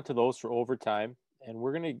hold on to those for overtime, and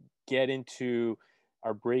we're going to get into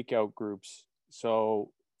our breakout groups.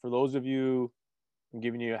 So for those of you, I'm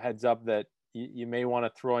giving you a heads up that you may want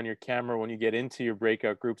to throw on your camera when you get into your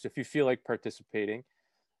breakout groups if you feel like participating.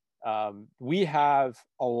 We have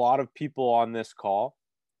a lot of people on this call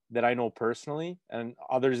that I know personally, and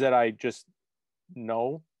others that I just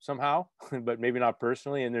know somehow, but maybe not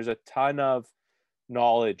personally. And there's a ton of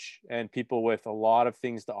knowledge and people with a lot of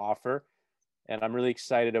things to offer. And I'm really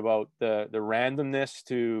excited about the randomness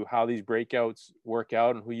to how these breakouts work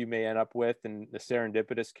out and who you may end up with, and the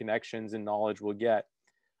serendipitous connections and knowledge we'll get.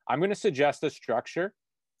 I'm going to suggest a structure,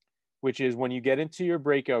 which is when you get into your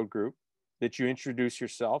breakout group, that you introduce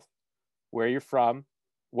yourself, where you're from,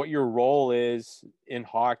 what your role is in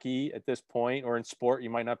hockey at this point, or in sport. You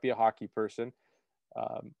might not be a hockey person.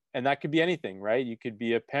 And that could be anything, right? You could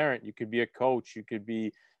be a parent, you could be a coach, you could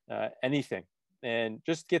be anything. And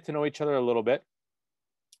just get to know each other a little bit.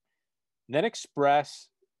 Then express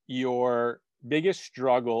your biggest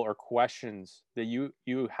struggle or questions that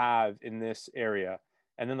you have in this area.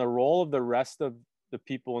 And then the role of the rest of the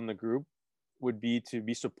people in the group would be to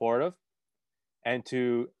be supportive and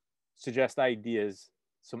to suggest ideas,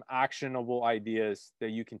 some actionable ideas that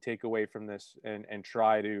you can take away from this and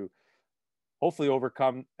try to hopefully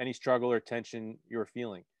overcome any struggle or tension you're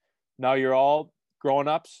feeling. Now, you're all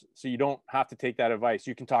grown-ups, so you don't have to take that advice.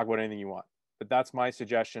 You can talk about anything you want, but that's my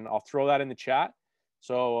suggestion. I'll throw that in the chat.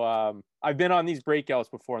 So I've been on these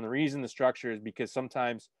breakouts before, and the reason the structure is because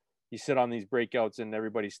sometimes you sit on these breakouts and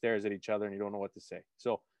everybody stares at each other and you don't know what to say.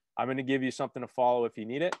 So I'm going to give you something to follow if you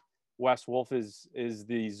need it. Wes Wolf is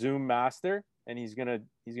the Zoom master, and he's gonna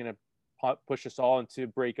push us all into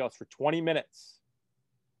breakouts for 20 minutes.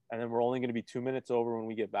 And then we're only going to be 2 minutes over when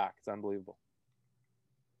we get back. It's unbelievable.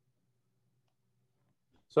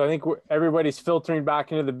 So I think everybody's filtering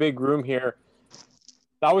back into the big room here.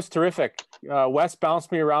 That was terrific. Wes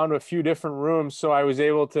bounced me around to a few different rooms, so I was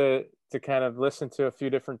able to kind of listen to a few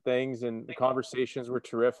different things, and the conversations were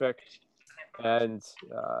terrific. And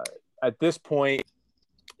at this point,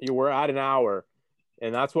 we're at an hour,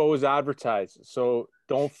 and that's what was advertised. So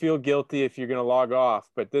don't feel guilty if you're going to log off.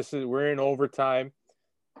 But we're in overtime.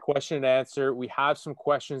 Question and answer. We have some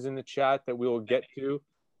questions in the chat that we will get to.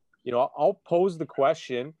 You know, I'll pose the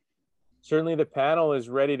question. Certainly the panel is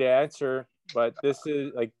ready to answer, but this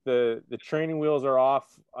is like the training wheels are off.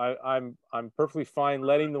 I'm perfectly fine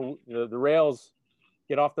letting the rails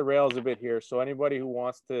get off the rails a bit here. So anybody who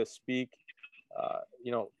wants to speak,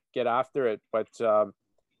 you know, get after it. But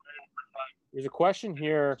there's a question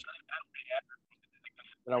here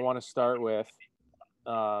that I want to start with.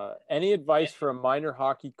 Any advice for a minor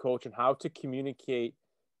hockey coach on how to communicate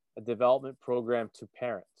a development program to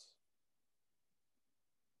parents?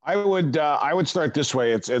 I would start this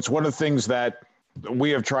way. It's one of the things that we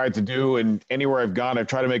have tried to do, and anywhere I've gone, I've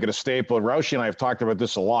tried to make it a staple. And Roushie and I have talked about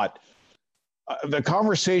this a lot. The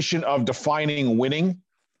conversation of defining winning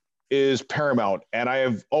is paramount. And I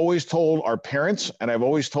have always told our parents, and I've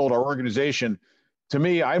always told our organization, to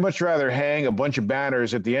me, I'd much rather hang a bunch of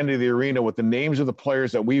banners at the end of the arena with the names of the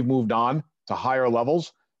players that we've moved on to higher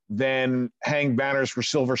levels than hang banners for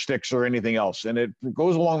silver sticks or anything else. And it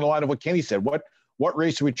goes along the line of what Kenny said. What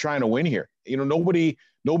race are we trying to win here? You know, nobody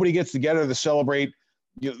gets together to celebrate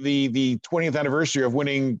the 20th anniversary of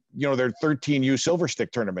winning, you know, their 13U silver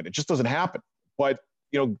stick tournament. It just doesn't happen. But,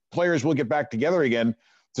 you know, players will get back together again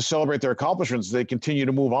to celebrate their accomplishments as they continue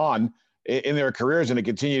to move on in their careers and to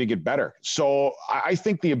continue to get better. So I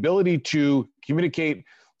think the ability to communicate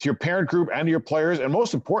to your parent group and to your players, and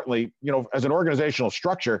most importantly, as an organizational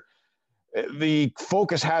structure, the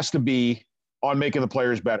focus has to be on making the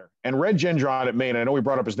players better. And Red Gendron at Maine, I know we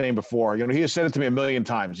brought up his name before, he has said it to me a million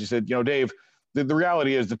times. He said, Dave, the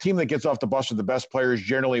reality is the team that gets off the bus with the best players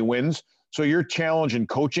generally wins. So your challenge in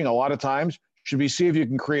coaching a lot of times should be see if you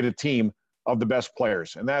can create a team of the best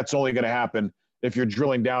players. And that's only going to happen if you're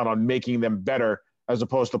drilling down on making them better, as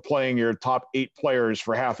opposed to playing your top 8 players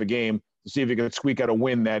for half a game to see if you can squeak out a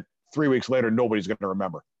win that 3 weeks later nobody's going to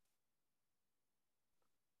remember.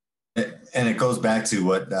 And it goes back to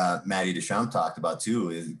what Matty Deschamps talked about too,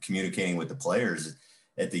 is communicating with the players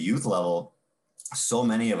at the youth level. So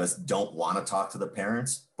many of us don't want to talk to the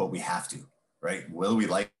parents, but we have to, right? Whether we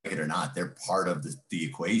like it or not, they're part of the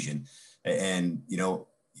equation. And,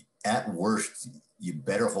 at worst, you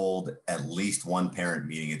better hold at least one parent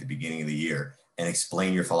meeting at the beginning of the year and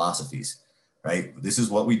explain your philosophies, right? This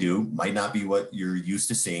is what we do. Might not be what you're used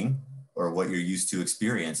to seeing or what you're used to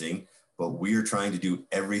experiencing, but we are trying to do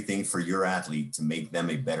everything for your athlete to make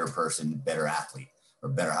them a better person, better athlete, or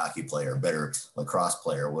better hockey player, better lacrosse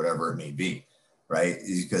player, whatever it may be, right?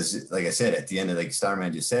 Because like I said, at the end of, like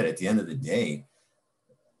Starman just said, at the end of the day,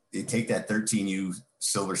 you take that 13U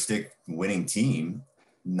Silver Stick winning team,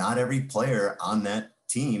 not every player on that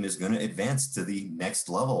team is going to advance to the next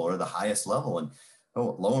level or the highest level. And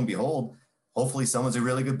lo and behold, hopefully someone's a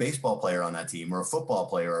really good baseball player on that team, or a football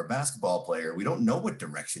player, or a basketball player. We don't know what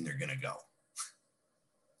direction they're going to go.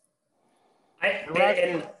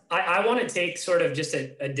 I want to take sort of just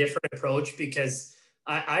a different approach, because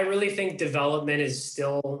I really think development is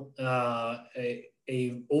still a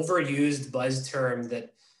overused buzz term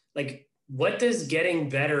that, like, what does getting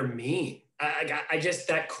better mean? I just,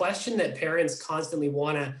 that question that parents constantly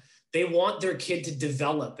they want their kid to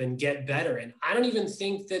develop and get better. And I don't even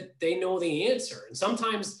think that they know the answer. And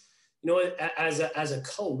sometimes, as a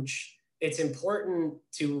coach, it's important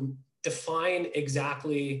to define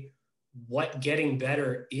exactly what getting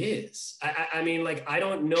better is. I mean, like, I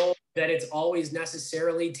don't know that it's always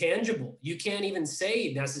necessarily tangible. You can't even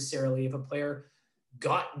say necessarily if a player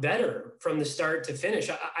got better from the start to finish.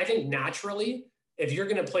 I think naturally, if you're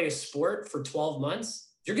going to play a sport for 12 months,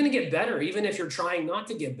 you're going to get better, even if you're trying not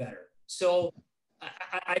to get better. So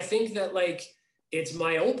I think that, like, it's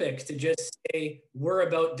myopic to just say we're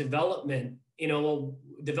about development,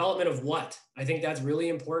 development of what? I think that's really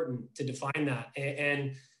important to define that.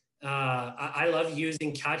 And I love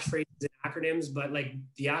using catchphrases and acronyms, but, like,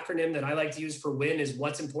 the acronym that I like to use for win is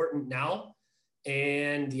what's important now.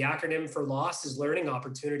 And the acronym for loss is learning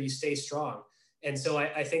opportunities, stay strong. And so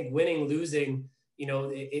I think winning, losing,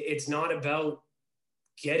 it's not about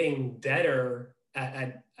getting better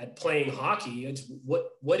at playing hockey. It's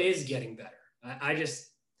what is getting better. I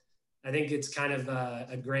think it's kind of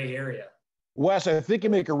a gray area. Wes, I think you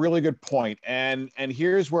make a really good point. And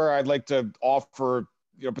here's where I'd like to offer,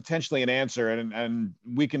 potentially an answer, and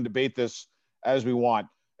we can debate this as we want.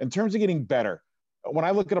 In terms of getting better, when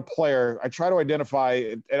I look at a player, I try to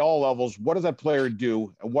identify at all levels, what does that player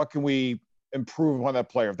do and what can we improve upon that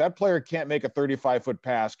player? If that player can't make a 35-foot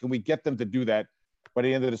pass, can we get them to do that by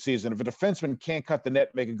the end of the season? If a defenseman can't cut the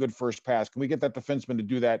net, make a good first pass, can we get that defenseman to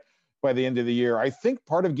do that by the end of the year? I think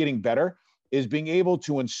part of getting better is being able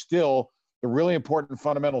to instill the really important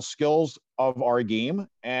fundamental skills of our game.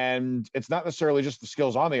 And it's not necessarily just the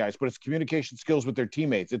skills on the ice, but it's communication skills with their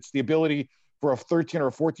teammates. It's the ability for a 13 or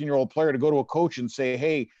a 14-year-old player to go to a coach and say,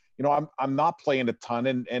 hey, I'm not playing a ton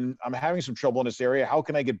and I'm having some trouble in this area. How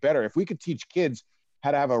can I get better? If we could teach kids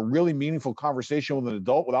how to have a really meaningful conversation with an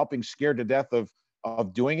adult without being scared to death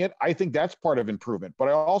of doing it, I think that's part of improvement. But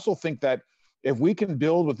I also think that if we can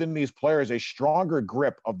build within these players a stronger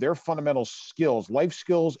grip of their fundamental skills, life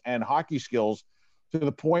skills and hockey skills, to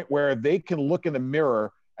the point where they can look in the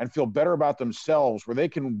mirror and feel better about themselves, where they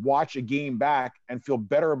can watch a game back and feel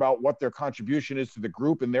better about what their contribution is to the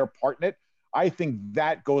group and their part in it, I think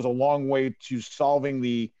that goes a long way to solving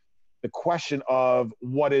the question of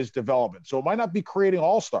what is development. So it might not be creating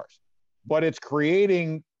all-stars, but it's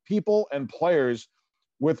creating people and players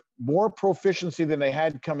with more proficiency than they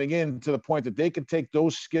had coming in, to the point that they could take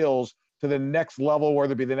those skills to the next level,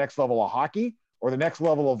 whether it be the next level of hockey or the next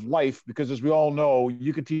level of life, because as we all know,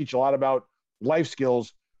 you can teach a lot about life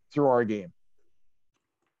skills through our game.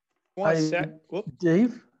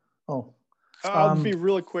 Dave? Oh. I'll be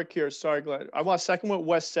really quick here. Sorry, Glenn. I want to second what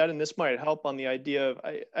Wes said, and this might help on the idea of,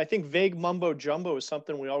 I think vague mumbo jumbo is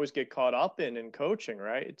something we always get caught up in coaching,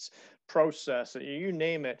 right? It's process, you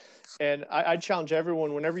name it. And I challenge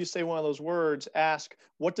everyone, whenever you say one of those words, ask,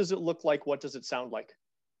 what does it look like? What does it sound like?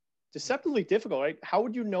 deceptively difficult, right? How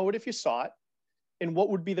would you know it if you saw it? And what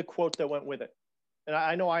would be the quote that went with it? And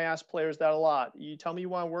I know I ask players that a lot. You tell me you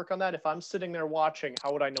want to work on that. If I'm sitting there watching,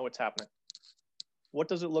 how would I know it's happening? What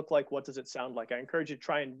does it look like? What does it sound like? I encourage you to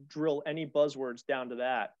try and drill any buzzwords down to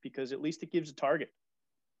that, because at least it gives a target.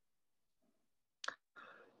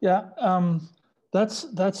 Yeah,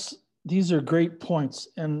 these are great points.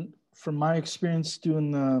 And from my experience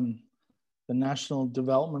doing the National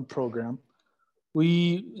Development Program,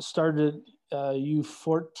 we started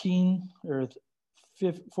U14 or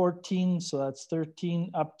 14, so that's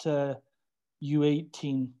 13 up to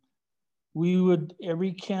U18.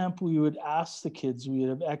 Every camp, we would ask the kids, we would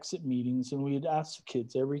have exit meetings, and we'd ask the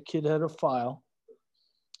kids, every kid had a file,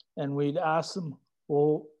 and we'd ask them,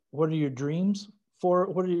 well, what are your dreams?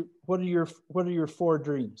 What are your 4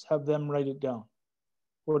 dreams? Have them write it down.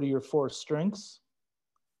 What are your 4 strengths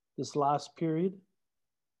this last period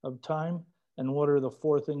of time? And what are the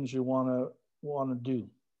 4 things you want to do?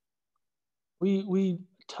 We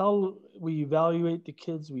evaluate the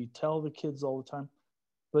kids, we tell the kids all the time.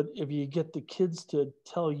 But if you get the kids to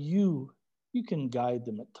tell you, you can guide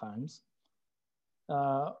them at times,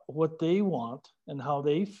 what they want and how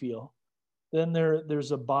they feel, then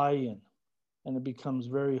there's a buy-in, and it becomes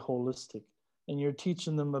very holistic. And you're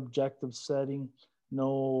teaching them objective setting,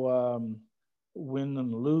 no win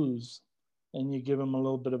and lose. And you give them a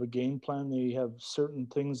little bit of a game plan. They have certain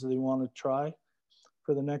things that they want to try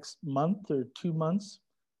for the next month or 2 months.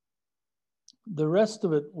 The rest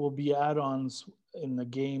of it will be add-ons in the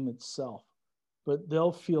game itself, but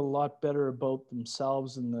they'll feel a lot better about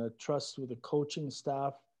themselves and the trust with the coaching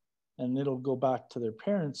staff, and it'll go back to their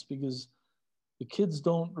parents, because the kids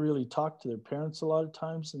don't really talk to their parents a lot of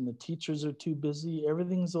times, and the teachers are too busy.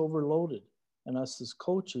 Everything's overloaded. And us as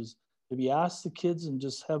coaches, if you ask the kids and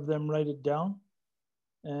just have them write it down,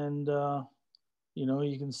 and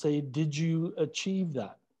you can say, did you achieve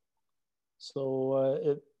that?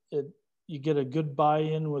 So you get a good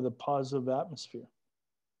buy-in with a positive atmosphere.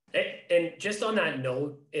 And just on that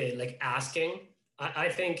note, like asking, I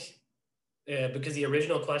think because the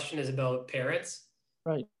original question is about parents,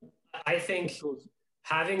 right? I think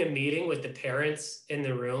having a meeting with the parents in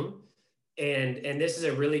the room, and this is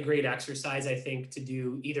a really great exercise, I think, to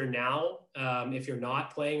do either now, if you're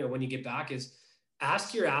not playing, or when you get back, is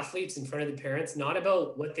ask your athletes in front of the parents, not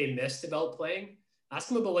about what they missed about playing, ask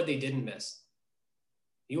them about what they didn't miss.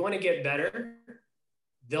 You want to get better,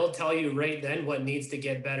 they'll tell you right then what needs to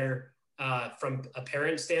get better from a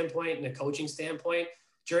parent standpoint and a coaching standpoint.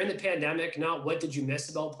 During the pandemic, not what did you miss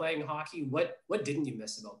about playing hockey, what didn't you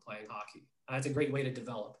miss about playing hockey? That's a great way to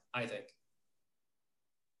develop, I think.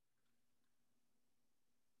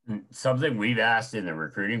 Something we've asked in the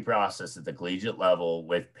recruiting process at the collegiate level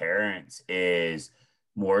with parents is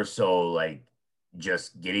more so like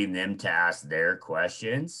just getting them to ask their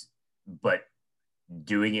questions, but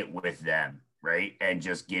doing it with them, right? And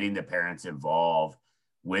just getting the parents involved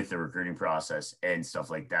with the recruiting process and stuff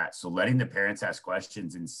like that. So letting the parents ask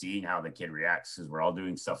questions and seeing how the kid reacts, because we're all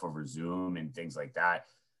doing stuff over Zoom and things like that.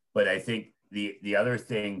 But I think the other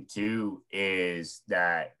thing too is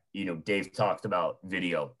that, Dave talked about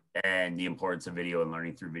video and the importance of video and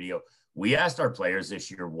learning through video. We asked our players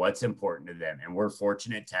this year what's important to them, and we're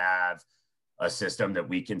fortunate to have a system that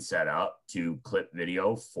we can set up to clip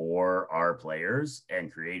video for our players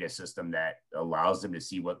and create a system that allows them to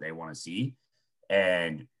see what they want to see.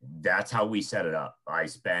 And that's how we set it up. I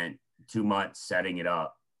spent 2 months setting it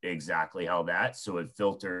up exactly how that, so it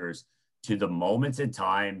filters to the moments in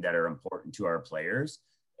time that are important to our players.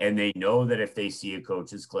 And they know that if they see a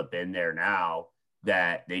coach's clip in there now,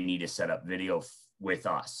 that they need to set up video with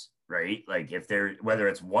us, right? Like if they're, whether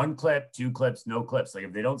it's 1 clip, 2 clips, no clips, like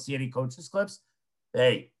if they don't see any coaches clips,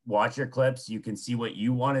 hey, watch your clips. You can see what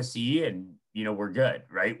you want to see, and we're good,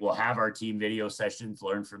 right? We'll have our team video sessions,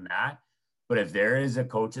 learn from that. But if there is a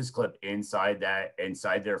coach's clip inside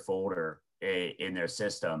their folder in their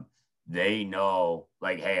system, they know,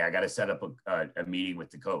 like, hey, I got to set up a meeting with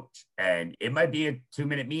the coach. And it might be a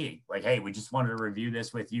 2-minute meeting. Like, hey, we just wanted to review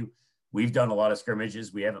this with you. We've done a lot of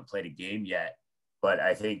scrimmages. We haven't played a game yet. But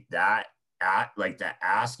I think that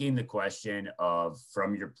asking the question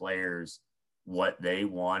from your players what they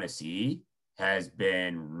want to see has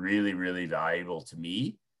been really, really valuable to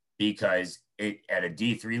me, because at a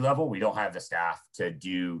D3 level, we don't have the staff to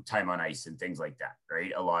do time on ice and things like that,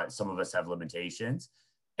 right? Some of us have limitations,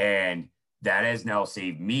 and that has now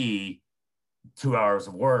saved me 2 hours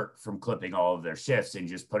of work from clipping all of their shifts and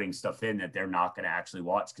just putting stuff in that they're not going to actually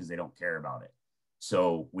watch because they don't care about it.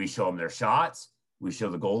 So we show them their shots. We show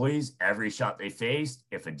the goalies every shot they faced.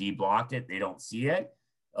 If a D blocked it, they don't see it.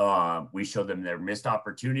 We showed them their missed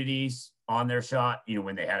opportunities on their shot, you know,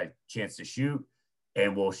 when they had a chance to shoot,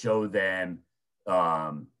 and we'll show them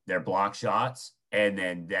their block shots. And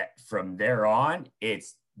then that from there on,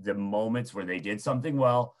 it's the moments where they did something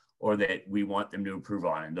well or that we want them to improve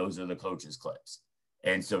on. And those are the coaches' clips.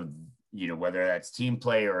 And so, you know, whether that's team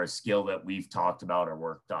play or a skill that we've talked about or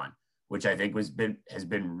worked on, which I think has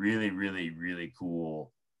been really, really, really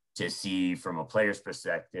cool to see from a player's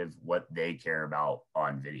perspective, what they care about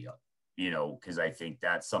on video, you know, because I think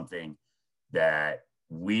that's something that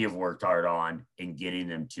we have worked hard on in getting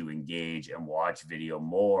them to engage and watch video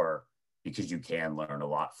more, because you can learn a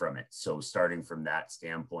lot from it. So starting from that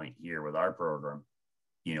standpoint here with our program,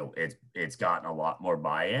 you know, it's gotten a lot more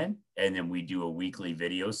buy-in. And then we do a weekly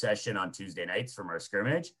video session on Tuesday nights from our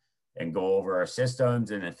scrimmage and go over our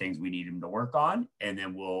systems and the things we need them to work on. And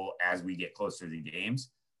then we'll, as we get closer to the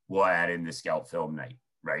games, we'll add in the scout film night,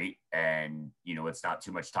 right? And, you know, it's not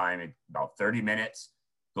too much time, it's about 30 minutes,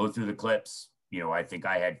 go through the clips. You know, I think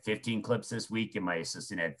I had 15 clips this week and my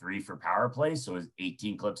assistant had 3 for power play. So it was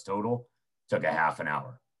 18 clips total, took a half an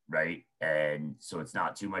hour, right? And so it's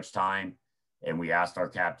not too much time. And we asked our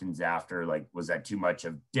captains after, like, was that too much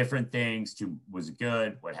of different things? Was it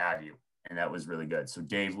good? What have you? And that was really good. So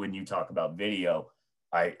Dave, when you talk about video,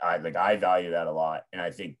 I value that a lot. And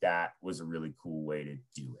I think that was a really cool way to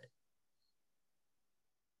do it.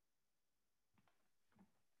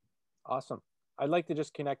 Awesome. I'd like to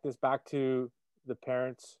just connect this back to the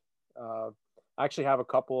parents. I actually have a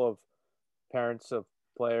couple of parents of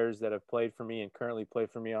players that have played for me and currently play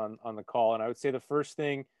for me on the call. And I would say the first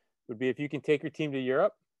thing would be, if you can take your team to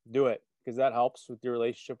Europe, do it, because that helps with your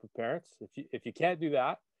relationship with parents. If you can't do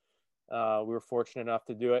that, we were fortunate enough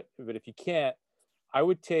to do it. But if you can't, I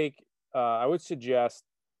would suggest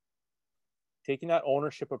taking that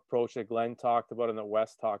ownership approach that Glenn talked about and that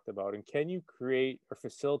Wes talked about. And can you create or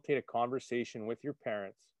facilitate a conversation with your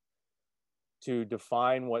parents to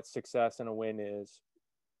define what success and a win is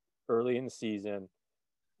early in the season,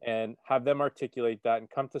 and have them articulate that and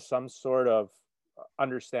come to some sort of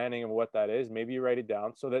understanding of what that is? Maybe you write it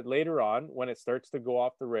down so that later on, when it starts to go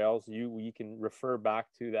off the rails, you can refer back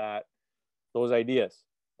to those ideas.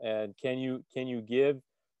 And can you give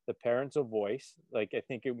the parents a voice? Like, I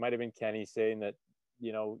think it might've been Kenny saying that,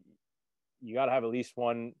 you know, you got to have at least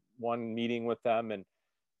one meeting with them. And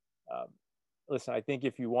listen, I think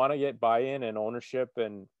if you want to get buy-in and ownership,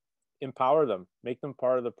 and empower them, make them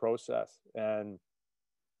part of the process. And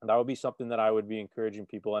that would be something that I would be encouraging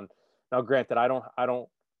people. And now, granted, I don't,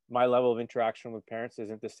 my level of interaction with parents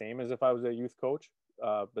isn't the same as if I was a youth coach,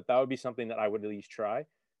 but that would be something that I would at least try.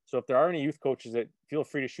 So if there are any youth coaches, that feel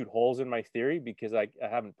free to shoot holes in my theory, because I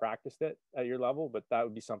haven't practiced it at your level, but that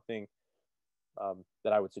would be something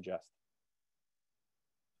that I would suggest.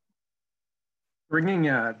 Bringing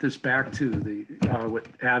this back to the what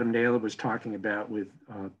Adam Naylor was talking about with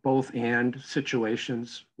both and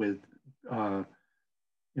situations, with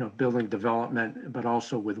building development, but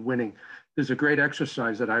also with winning. There's a great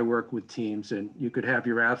exercise that I work with teams, and you could have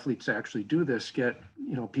your athletes actually do this. Get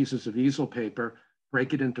pieces of easel paper,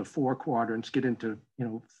 break it into 4 quadrants, get into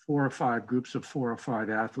 4 or 5 groups of 4 or 5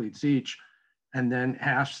 athletes each, and then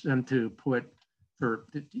ask them to put, for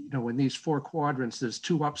in these 4 quadrants, there's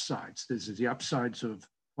 2 upsides. There's the upsides of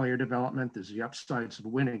player development, there's the upsides of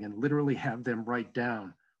winning, and literally have them write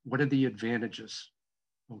down, what are the advantages,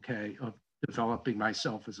 okay, of developing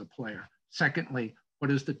myself as a player? Secondly, what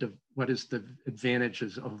is the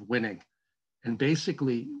advantages of winning? And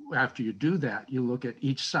basically, after you do that, you look at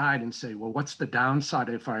each side and say, well, what's the downside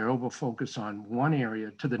if I over-focus on one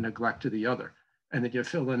area to the neglect of the other? And then you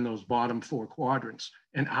fill in those bottom 4 quadrants.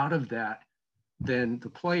 And out of that, then the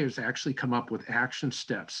players actually come up with action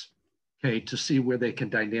steps, okay, to see where they can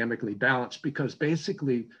dynamically balance. Because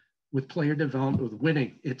basically, with player development, with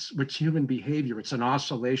winning, it's human behavior. It's an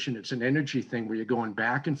oscillation. It's an energy thing where you're going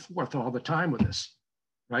back and forth all the time with this,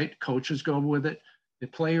 right? Coaches go with it. The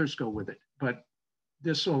players go with it. But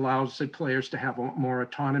this allows the players to have more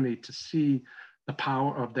autonomy to see the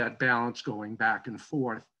power of that balance going back and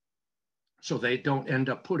forth, so they don't end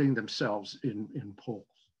up putting themselves in poles.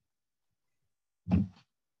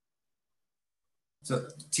 So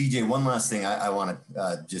TJ, one last thing I want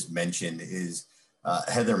to just mention is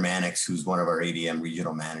Heather Mannix, who's one of our ADM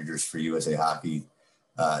regional managers for USA Hockey,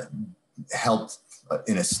 helped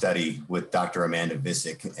in a study with Dr. Amanda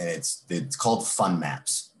Visick, and it's called Fun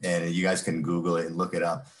Maps. And you guys can Google it and look it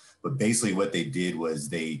up. But basically what they did was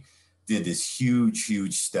they did this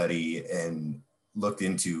huge study and looked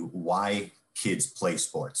into why kids play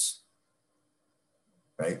sports,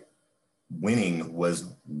 right? Winning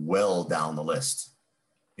was well down the list.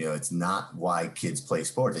 You know, it's not why kids play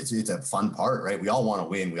sports. It's a fun part, right? We all want to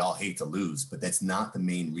win. We all hate to lose, but that's not the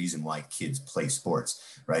main reason why kids play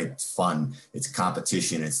sports, right? It's fun. It's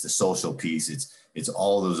competition. It's the social piece. It's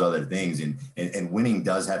all those other things. And winning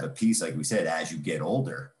does have a piece, like we said, as you get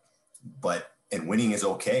older, and winning is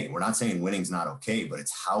okay. We're not saying winning's not okay, but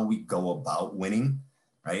it's how we go about winning,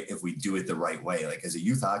 right? If we do it the right way. Like as a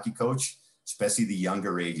youth hockey coach, especially the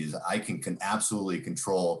younger ages, I can absolutely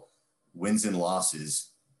control wins and losses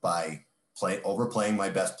by overplaying my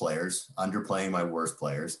best players, underplaying my worst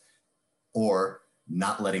players, or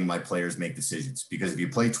not letting my players make decisions. Because if you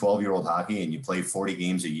play 12-year-old hockey and you play 40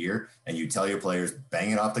 games a year and you tell your players, bang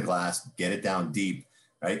it off the glass, get it down deep,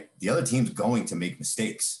 right? The other team's going to make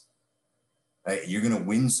mistakes, right? You're going to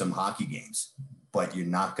win some hockey games, but you're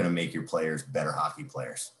not going to make your players better hockey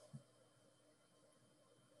players.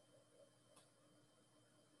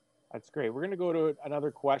 That's great. We're going to go to another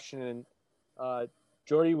question. And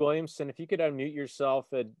Jordy Williamson, if you could unmute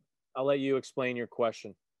yourself, and I'll let you explain your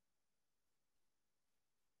question.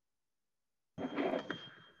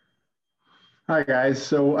 Hi, guys.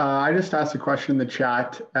 So I just asked a question in the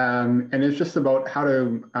chat, and it's just about how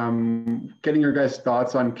to getting your guys'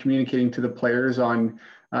 thoughts on communicating to the players on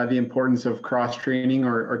the importance of cross-training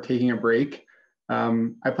or taking a break.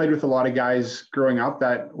 I played with a lot of guys growing up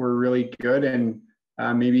that were really good and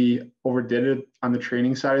maybe overdid it on the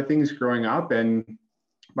training side of things growing up. And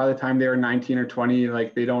by the time they were 19 or 20,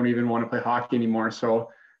 like they don't even want to play hockey anymore. So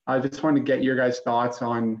I just wanted to get your guys' thoughts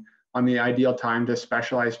on the ideal time to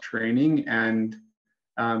specialized training and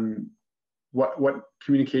what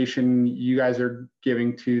communication you guys are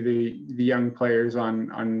giving to the young players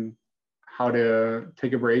on how to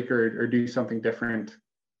take a break or do something different.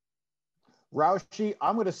 Roushi,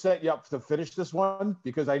 I'm going to set you up to finish this one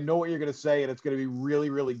because I know what you're going to say and it's going to be really,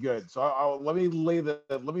 really good. So let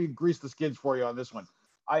me grease the skids for you on this one.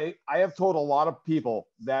 I have told a lot of people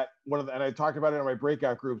that and I talked about it in my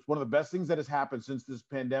breakout groups, one of the best things that has happened since this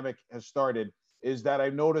pandemic has started is that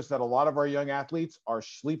I've noticed that a lot of our young athletes are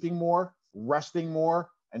sleeping more, resting more,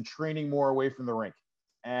 and training more away from the rink.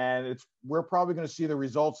 And we're probably going to see the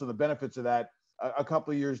results and the benefits of that a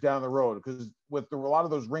couple of years down the road, because with a lot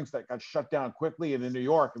of those rinks that got shut down quickly, and in New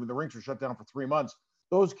York, I mean, the rinks were shut down for 3 months.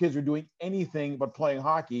 Those kids are doing anything but playing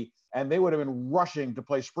hockey, and they would have been rushing to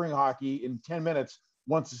play spring hockey in 10 minutes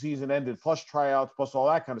once the season ended, plus tryouts, plus all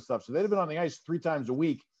that kind of stuff. So they'd have been on the ice 3 times a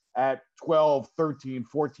week at 12, 13,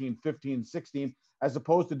 14, 15, 16, as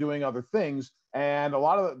opposed to doing other things. And a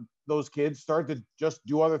lot of those kids started to just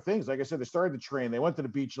do other things. Like I said, they started to train. They went to the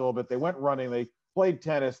beach a little bit. They went running. They played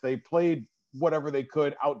tennis. They played whatever they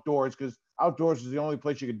could outdoors, because outdoors is the only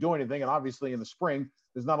place you could do anything. And obviously in the spring,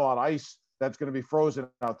 there's not a lot of ice that's going to be frozen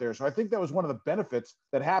out there. So I think that was one of the benefits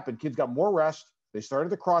that happened. Kids got more rest. They started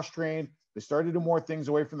to cross train. They started to do more things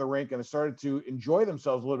away from the rink, and they started to enjoy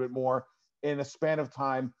themselves a little bit more in a span of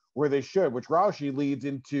time where they should, which Roushi leads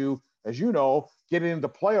into, as you know, getting into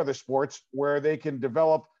play other sports where they can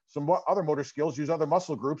develop some other motor skills, use other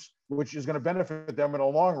muscle groups, which is going to benefit them in the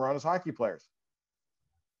long run as hockey players.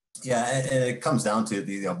 Yeah, and it comes down to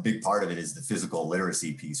the big part of it is the physical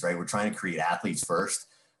literacy piece, right? We're trying to create athletes first,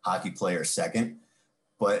 hockey players second.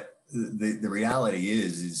 But the reality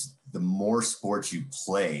is the more sports you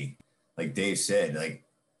play, like Dave said,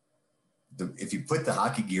 if you put the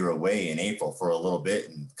hockey gear away in April for a little bit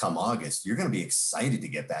and come August, you're going to be excited to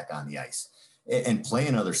get back on the ice. And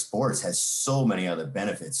playing other sports has so many other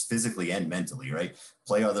benefits, physically and mentally, right?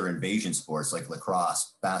 Play other invasion sports like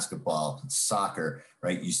lacrosse, basketball, soccer,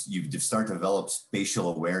 right? You start to develop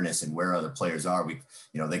spatial awareness and where other players are.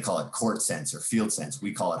 They call it court sense or field sense.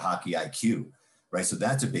 We call it hockey IQ, right? So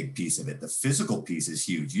that's a big piece of it. The physical piece is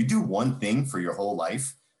huge. You do one thing for your whole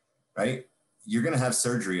life, right? You're going to have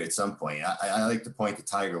surgery at some point. I like to point to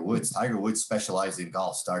Tiger Woods. Tiger Woods specialized in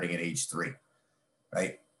golf starting at age 3,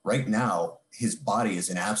 right? Right now, his body is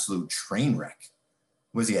an absolute train wreck.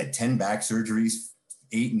 He had 10 back surgeries,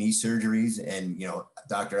 8 knee surgeries. And,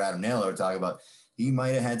 Dr. Adam Naylor talking about, he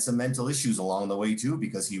might've had some mental issues along the way too,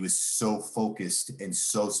 because he was so focused and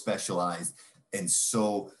so specialized and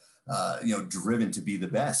so, driven to be the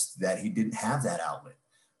best that he didn't have that outlet.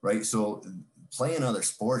 Right. So playing other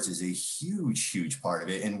sports is a huge, huge part of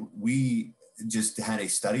it. And we just had a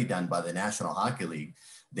study done by the National Hockey League.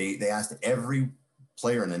 They asked every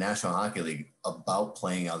player in the National Hockey League about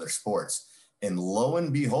playing other sports. And lo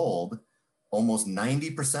and behold, almost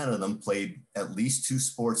 90% of them played at least 2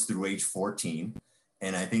 sports through age 14.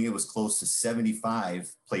 And I think it was close to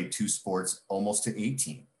 75 played 2 sports almost to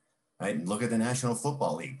 18, right? And look at the National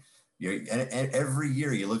Football League. Every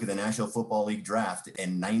year you look at the National Football League draft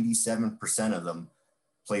and 97% of them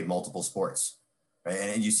played multiple sports, right?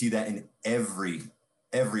 And you see that in every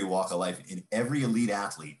walk of life, in every elite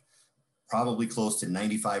athlete, probably close to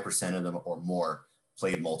 95% of them or more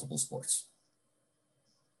played multiple sports.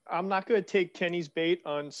 I'm not going to take Kenny's bait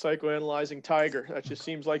on psychoanalyzing Tiger. That just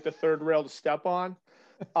seems like the third rail to step on.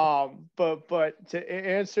 But to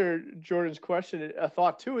answer Jordan's question, a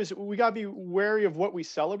thought too is we got to be wary of what we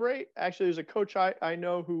celebrate. Actually, there's a coach I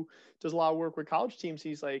know who does a lot of work with college teams.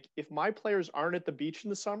 He's like, if my players aren't at the beach in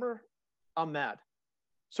the summer, I'm mad.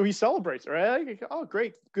 So he celebrates, right? Like, oh,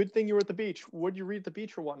 great. Good thing you were at the beach. What'd you read at the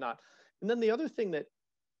beach or whatnot? And then the other thing that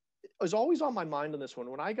was always on my mind on this one,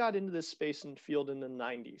 when I got into this space and field in the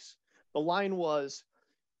 90s, the line was,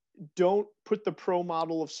 don't put the pro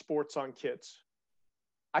model of sports on kids.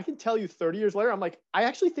 I can tell you 30 years later, I'm like, I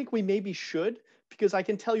actually think we maybe should, because I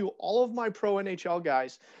can tell you all of my pro NHL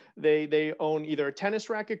guys, they own either a tennis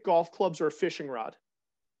racket, golf clubs, or a fishing rod.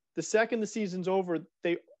 The second the season's over,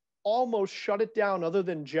 they almost shut it down other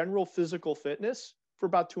than general physical fitness for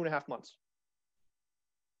about 2.5 months.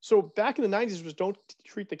 So back in the 90s was don't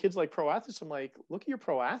treat the kids like pro athletes. I'm like, look at your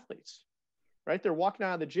pro athletes, right? They're walking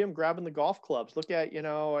out of the gym, grabbing the golf clubs. Look at,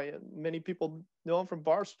 many people know him from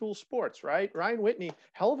Barstool Sports, right? Ryan Whitney,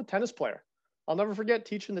 hell of a tennis player. I'll never forget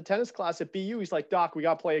teaching the tennis class at BU. He's like, Doc, we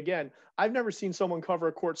got to play again. I've never seen someone cover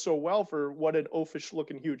a court so well for what an oafish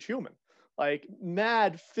looking huge human, like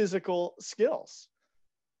mad physical skills.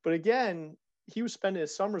 But again, he was spending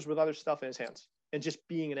his summers with other stuff in his hands and just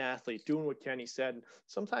being an athlete, doing what Kenny said. And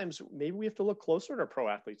sometimes maybe we have to look closer to pro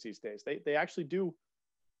athletes these days. They actually do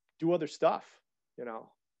other stuff,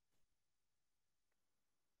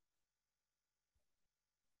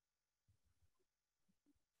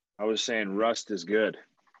 I was saying rust is good.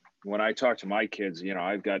 When I talk to my kids,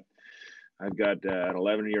 I've got an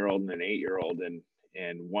 11-year-old and an 8-year-old,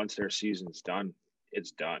 and once their season's done,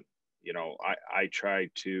 it's done. I try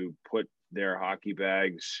to put their hockey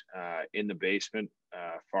bags in the basement,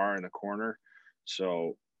 far in the corner.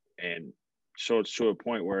 So it's to a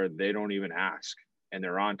point where they don't even ask, and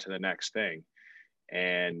they're on to the next thing.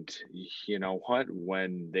 And you know what?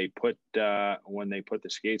 When they put the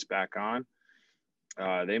skates back on,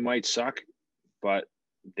 they might suck, but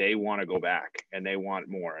they want to go back, and they want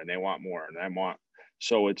more, and they want more, and they want.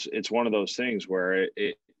 So it's one of those things where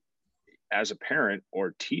it as a parent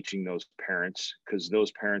or teaching those parents, because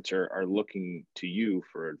those parents are looking to you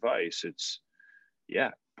for advice,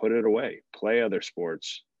 put it away, play other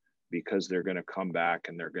sports, because they're going to come back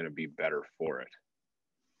and they're going to be better for it.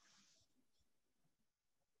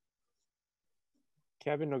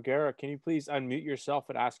 Kevin Noguera, can you please unmute yourself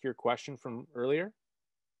and ask your question from earlier?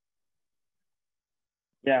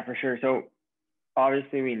 Yeah, for sure. So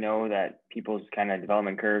obviously we know that people's kind of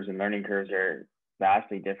development curves and learning curves are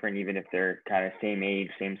vastly different, even if they're kind of same age,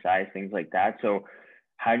 same size, things like that. So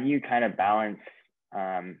how do you kind of balance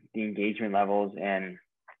the engagement levels and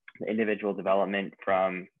the individual development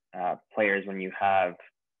from players when you have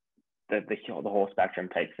the whole spectrum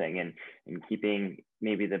type thing, and keeping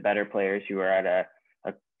maybe the better players who are at a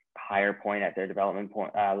higher point at their development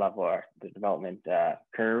level or the development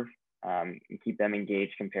curve, and keep them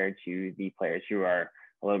engaged compared to the players who are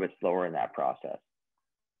a little bit slower in that process?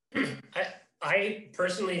 I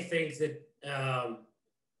personally think that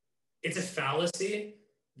it's a fallacy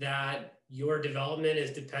that your development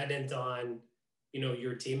is dependent on,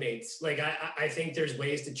 your teammates. Like, I think there's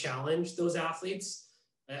ways to challenge those athletes.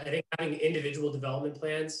 I think having individual development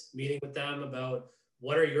plans, meeting with them about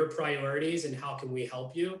what are your priorities and how can we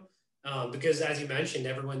help you? Because as you mentioned,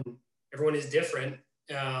 everyone is different.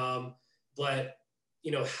 But,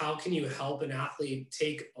 how can you help an athlete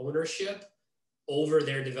take ownership over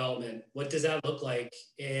their development? What does that look like?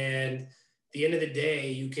 And at the end of the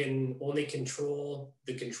day, you can only control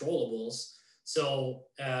the controllables. So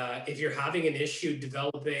if you're having an issue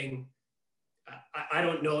developing, I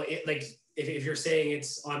don't know, if you're saying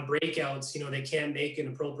it's on breakouts, they can't make an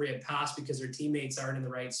appropriate pass because their teammates aren't in the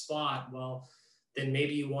right spot. Well, then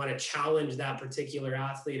maybe you want to challenge that particular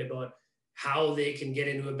athlete about how they can get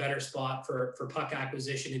into a better spot for puck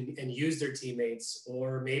acquisition and use their teammates.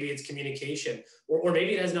 Or maybe it's communication, or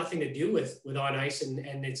maybe it has nothing to do with on ice,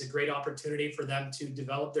 and it's a great opportunity for them to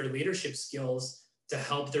develop their leadership skills to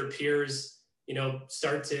help their peers,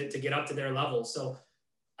 start to get up to their level. So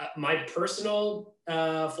my personal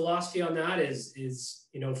philosophy on that is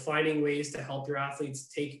finding ways to help your athletes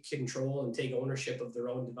take control and take ownership of their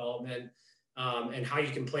own development, and how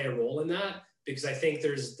you can play a role in that. Because I think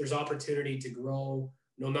there's opportunity to grow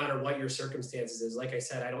no matter what your circumstances is. Like I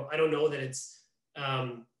said, I don't know that it's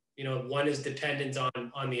one is dependent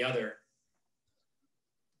on the other.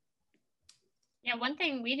 Yeah, one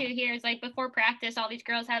thing we do here is, like, before practice, all these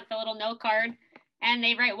girls have the little note card, and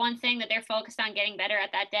they write one thing that they're focused on getting better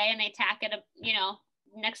at that day, and they tack it up,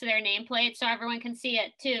 next to their nameplate so everyone can see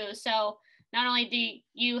it too. So not only do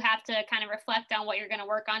you have to kind of reflect on what you're going to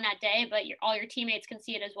work on that day, but all your teammates can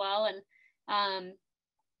see it as well.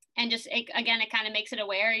 And just, it kind of makes it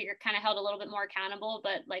aware. You're kind of held a little bit more accountable,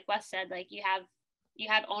 but like Wes said, like you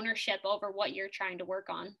have ownership over what you're trying to work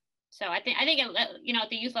on. So I think at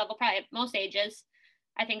the youth level, probably at most ages,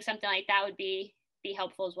 I think something like that would be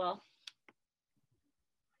helpful as well.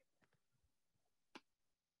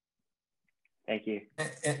 Thank you.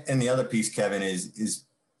 And the other piece, Kevin, is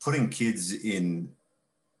putting kids in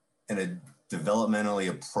a developmentally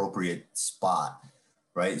appropriate spot,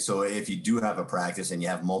 right? So if you do have a practice and you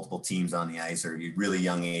have multiple teams on the ice, or you really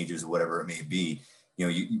young ages, whatever it may be,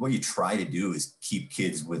 what you try to do is keep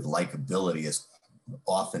kids with likability as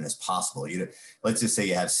often as possible. Let's just say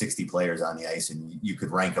you have 60 players on the ice and you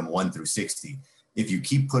could rank them 1 through 60. If you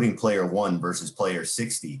keep putting player 1 versus player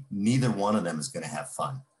 60, neither one of them is going to have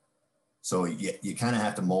fun. So you kind of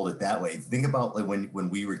have to mold it that way. Think about like when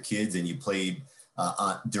we were kids and you played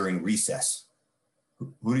during recess.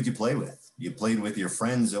 Who did you play with? You played with your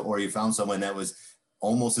friends, or you found someone that was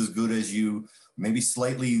almost as good as you, maybe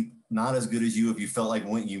slightly not as good as you if you felt like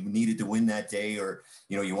you needed to win that day, or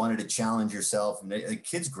you wanted to challenge yourself. And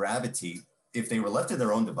kids gravitate. If they were left to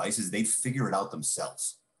their own devices, they'd figure it out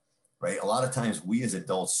themselves. Right? A lot of times we as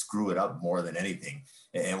adults screw it up more than anything.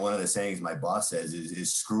 And one of the sayings my boss says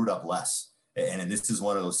is screwed up less. And this is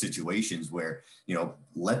one of those situations where,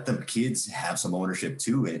 let the kids have some ownership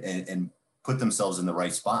too, and put themselves in the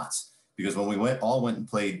right spots. Because when we all went and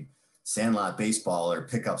played sandlot baseball or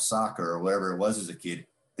pickup soccer or whatever it was as a kid,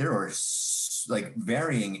 there were like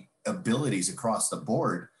varying abilities across the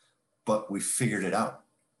board, but we figured it out.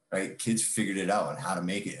 Right? Kids figured it out on how to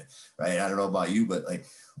make it, right? I don't know about you, but like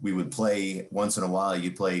we would play once in a while,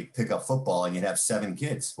 you'd play pickup football and you'd have 7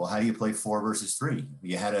 kids. Well, how do you play 4 versus 3?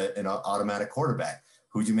 You had an automatic quarterback.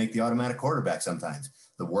 Who'd you make the automatic quarterback sometimes?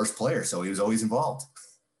 The worst player. So he was always involved.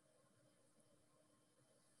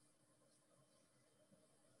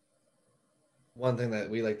 One thing that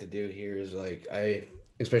we like to do here is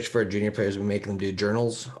especially for our junior players, we make them do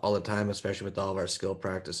journals all the time, especially with all of our skill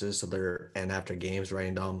practices. So and after games,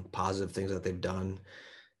 writing down positive things that they've done,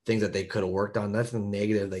 things that they could have worked on, nothing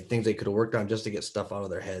negative, like things they could have worked on just to get stuff out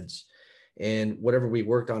of their heads. And whatever we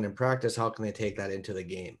worked on in practice, how can they take that into the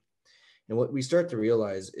game? And what we start to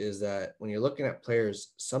realize is that when you're looking at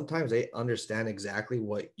players, sometimes they understand exactly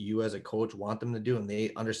what you as a coach want them to do, and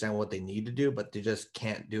they understand what they need to do, but they just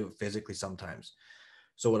can't do it physically sometimes.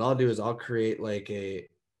 So what I'll do is I'll create like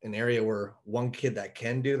an area where one kid that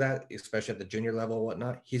can do that, especially at the junior level and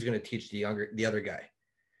whatnot, he's going to teach the other guy,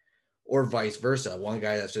 or vice versa. One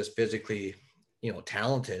guy that's just physically,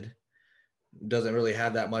 talented doesn't really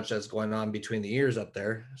have that much that's going on between the ears up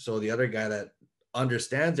there. So the other guy that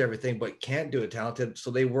understands everything but can't do it talented,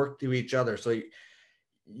 so they work through each other. So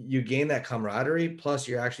you gain that camaraderie, plus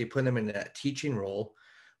you're actually putting them in that teaching role,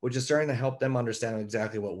 which is starting to help them understand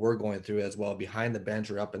exactly what we're going through as well, behind the bench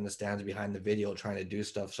or up in the stands behind the video trying to do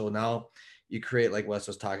stuff. So now you create, like Wes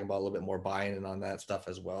was talking about, a little bit more buy-in on that stuff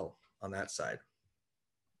as well on that side.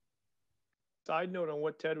 Side note on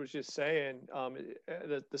what Ted was just saying,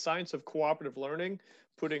 the science of cooperative learning,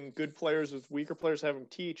 putting good players with weaker players, having them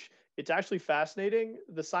teach, it's actually fascinating.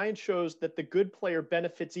 The science shows that the good player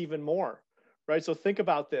benefits even more. Right. So think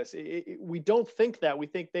about this. We don't think that. We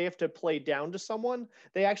think they have to play down to someone.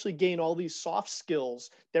 They actually gain all these soft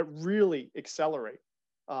skills that really accelerate,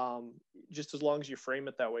 just as long as you frame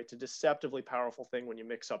it that way. It's a deceptively powerful thing when you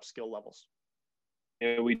mix up skill levels.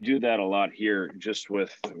 Yeah, we do that a lot here just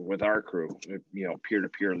with our crew,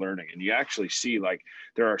 peer-to-peer learning. And you actually see, like,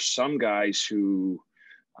 there are some guys who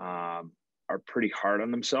are pretty hard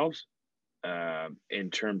on themselves in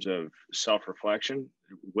terms of self-reflection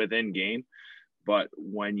within game. But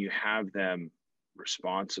when you have them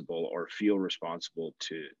responsible or feel responsible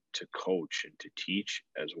to coach and to teach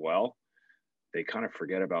as well, they kind of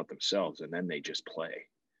forget about themselves and then they just play.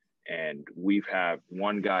 And we've had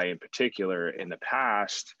one guy in particular in the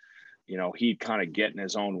past, he'd kind of get in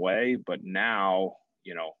his own way, but now,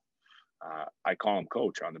 I call him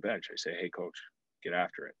coach on the bench. I say, hey, coach, get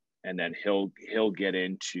after it. And then he'll get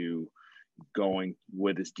into going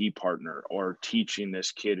with his D partner or teaching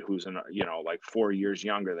this kid who's like 4 years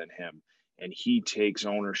younger than him, and he takes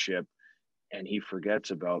ownership and he forgets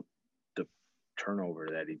about the turnover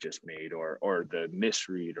that he just made or the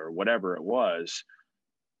misread or whatever it was,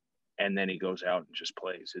 and then he goes out and just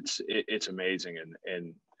plays. It's amazing.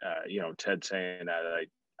 And Ted saying that,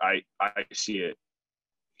 I see it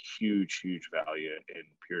huge value in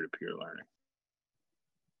peer-to-peer learning.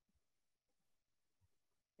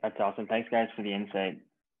 That's awesome. Thanks, guys, for the insight.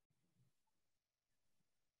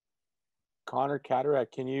 Connor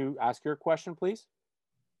Cataract, can you ask your question, please?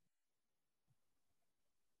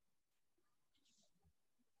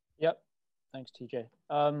 Yep. Thanks, TJ.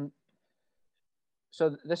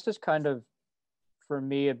 So this is kind of, for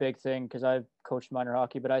me, a big thing because I've coached minor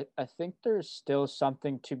hockey, but I think there's still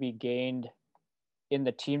something to be gained in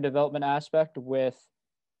the team development aspect with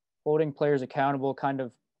holding players accountable, kind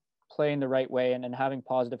of playing the right way and having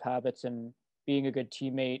positive habits and being a good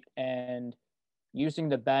teammate and using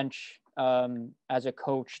the bench as a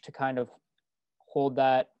coach to kind of hold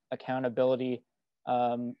that accountability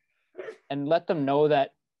and let them know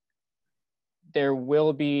that there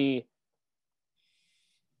will be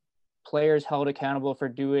players held accountable for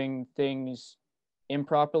doing things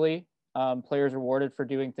improperly, players rewarded for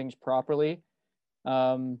doing things properly.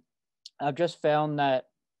 I've just found that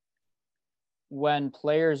when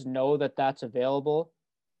players know that that's available,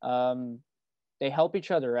 they help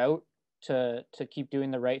each other out to keep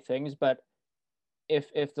doing the right things. But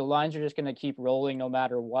if the lines are just going to keep rolling no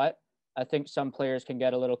matter what, I think some players can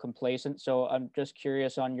get a little complacent. So I'm just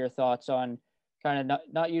curious on your thoughts on kind of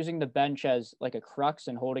not using the bench as like a crux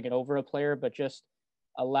and holding it over a player, but just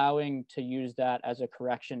allowing to use that as a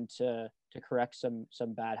correction to correct some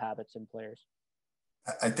bad habits in players.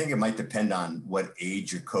 I think it might depend on what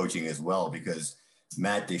age you're coaching as well, because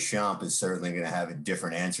Matt Deschamps is certainly going to have a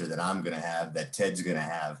different answer that I'm going to have, that Ted's going to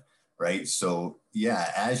have, right? So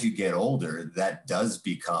yeah, as you get older, that does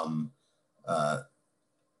become an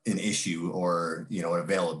issue or, you know,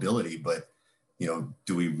 availability. But, you know,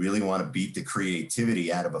 do we really want to beat the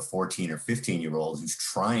creativity out of a 14 or 15-year-old who's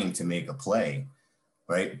trying to make a play,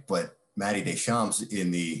 right? But Matty Deschamps in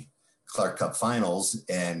the Clark Cup finals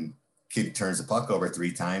and kid turns the puck over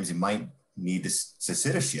 3 times, he might need to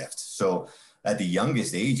sit a shift. So at the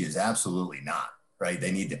youngest ages, absolutely not, right?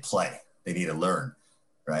 They need to play. They need to learn,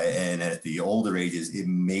 right? And at the older ages, it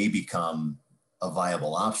may become a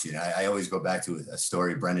viable option. I always go back to a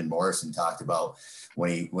story Brendan Morrison talked about when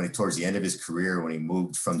he towards the end of his career, when he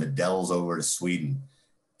moved from the Devils over to Sweden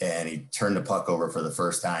and he turned the puck over for the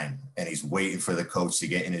first time and he's waiting for the coach to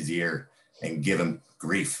get in his ear and give him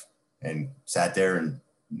grief, and sat there and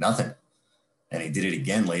nothing. And he did it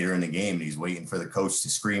again later in the game. And he's waiting for the coach to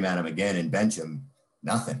scream at him again and bench him.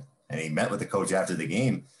 Nothing. And he met with the coach after the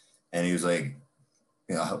game and he was like,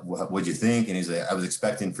 you know, what'd you think? And he's like, I was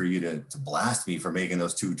expecting for you to blast me for making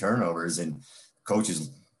those 2 turnovers. And coaches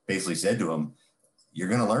basically said to him, you're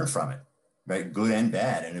going to learn from it, right? Good and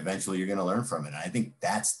bad. And eventually you're going to learn from it. And I think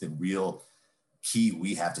that's the real key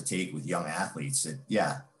we have to take with young athletes. That,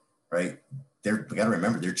 yeah, right. We got to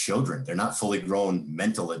remember they're children. They're not fully grown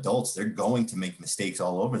mental adults. They're going to make mistakes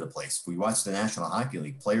all over the place. If we watch the National Hockey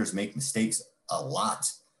League, players make mistakes a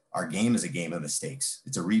lot. Our game is a game of mistakes.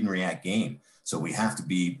 It's a read and react game. So we have to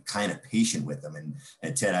be kind of patient with them.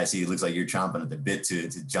 And Ted, I see it looks like you're chomping at the bit to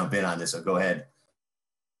jump in on this. So go ahead.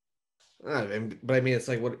 But I mean, it's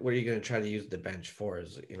like, what are you going to try to use the bench for?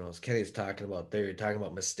 Is, you know, as Kenny's talking about there, you're talking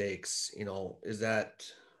about mistakes, you know, is that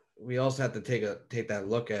we also have to take that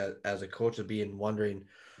look at as a coach of being wondering,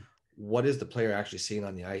 what is the player actually seeing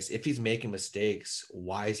on the ice? If he's making mistakes,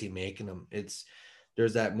 why is he making them?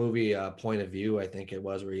 There's that movie Point of View, I think it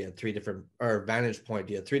was, where you had 3 different, or Vantage Point,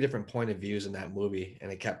 you had 3 different point of views in that movie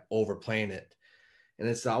and it kept overplaying it. And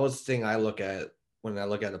it's always the thing I look at when I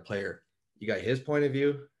look at a player. You got his point of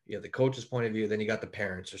view, you have the coach's point of view, then you got the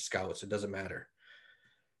parents or scouts. It doesn't matter.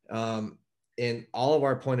 And all of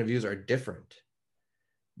our point of views are different.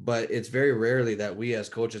 But it's very rarely that we as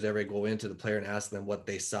coaches ever go into the player and ask them what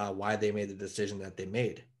they saw, why they made the decision that they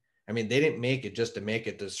made. I mean, they didn't make it just to make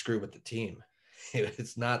it to screw with the team.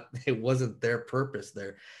 It wasn't their purpose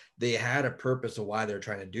there. They had a purpose of why they're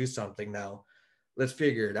trying to do something. Now let's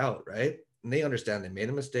figure it out. Right. And they understand they made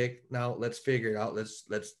a mistake. Now let's figure it out.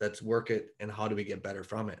 Let's work it. And how do we get better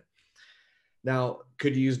from it? Now,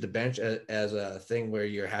 could you use the bench as a thing where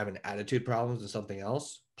you're having attitude problems and something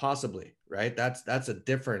else? Possibly, right? That's a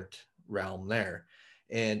different realm there.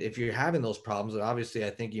 And if you're having those problems, then obviously I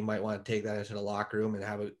think you might want to take that into the locker room and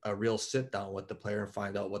have a real sit down with the player and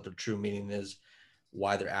find out what the true meaning is,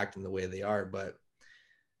 why they're acting the way they are. But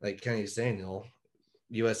like Kenny's saying, you know,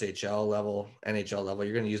 USHL level, NHL level,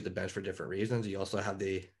 you're going to use the bench for different reasons. You also have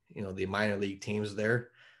the minor league teams there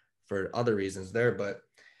for other reasons there, but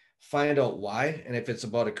find out why. And if it's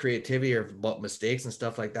about a creativity or about mistakes and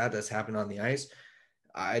stuff like that that's happened on the ice,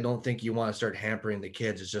 I don't think you want to start hampering the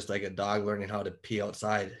kids. It's just like a dog learning how to pee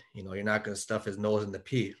outside. You know, you're not going to stuff his nose in the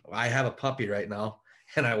pee. I have a puppy right now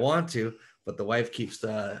and I want to, but the wife keeps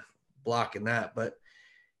blocking that. But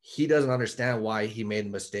he doesn't understand why he made a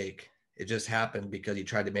mistake. It just happened because he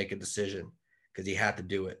tried to make a decision because he had to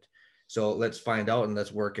do it. So let's find out and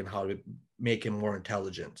let's work on how to make him more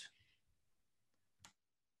intelligent.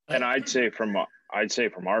 And I'd say from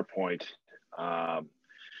our point,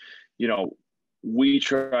 you know, we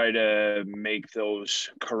try to make those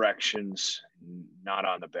corrections not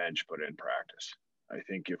on the bench, but in practice. I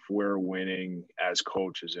think if we're winning as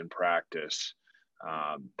coaches in practice,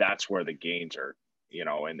 that's where the gains are, you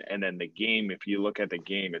know, and then the game, if you look at the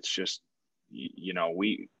game, it's just, you know,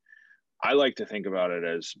 I like to think about it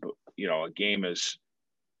as, you know, a game is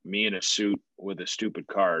me in a suit with a stupid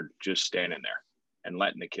card, just standing there and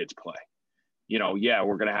letting the kids play. You know, yeah,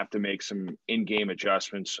 we're going to have to make some in-game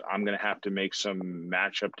adjustments. I'm going to have to make some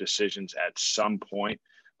matchup decisions at some point.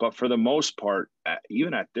 But for the most part,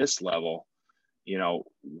 even at this level, you know,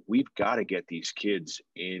 we've got to get these kids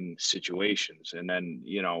in situations. And then,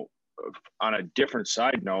 you know, on a different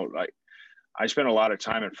side note, like I spent a lot of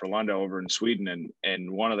time at Frölunda over in Sweden,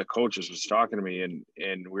 and one of the coaches was talking to me,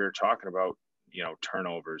 and we were talking about, you know,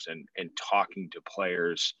 turnovers and talking to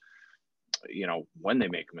players, you know, when they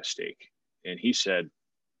make a mistake. And he said,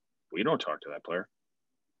 we don't talk to that player.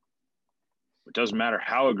 It doesn't matter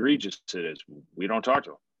how egregious it is. We don't talk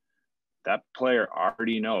to him. That player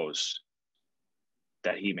already knows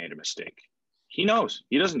that he made a mistake. He knows.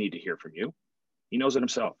 He doesn't need to hear from you. He knows it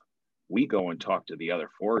himself. We go and talk to the other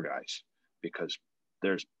four guys because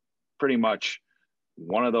there's pretty much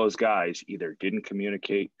one of those guys either didn't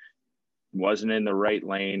communicate, wasn't in the right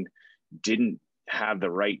lane, didn't have the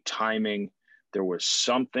right timing. There was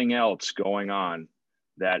something else going on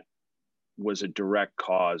that was a direct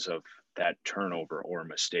cause of that turnover or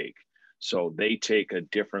mistake. So they take a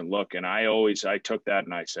different look. And I took that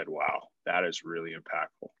and I said, wow, that is really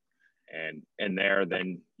impactful. And there,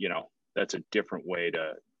 then, you know, that's a different way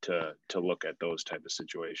to look at those type of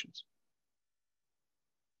situations.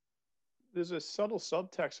 There's a subtle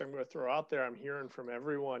subtext I'm going to throw out there. I'm hearing from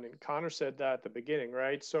everyone. And Connor said that at the beginning,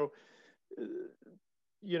 right? So,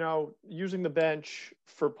 you know, using the bench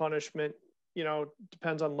for punishment, you know,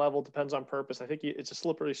 depends on level, depends on purpose. I think it's a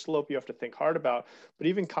slippery slope you have to think hard about. But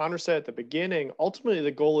even Connor said at the beginning, ultimately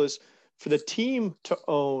the goal is for the team to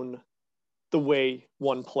own the way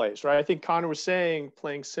one plays, right? I think Connor was saying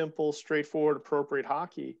playing simple, straightforward, appropriate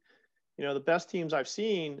hockey. You know, the best teams I've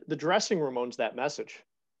seen, the dressing room owns that message,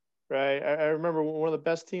 right? I remember one of the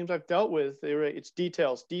best teams I've dealt with, it's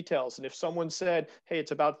details. And if someone said, hey,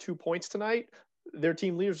 it's about 2 points tonight, their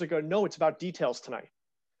team leaders are going, no, it's about details tonight.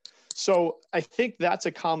 So I think that's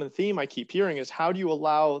a common theme I keep hearing is how do you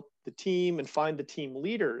allow the team and find the team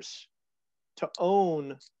leaders to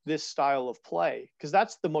own this style of play? Because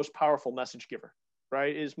that's the most powerful message giver,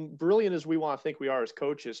 right? As brilliant as we want to think we are as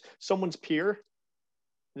coaches, someone's peer,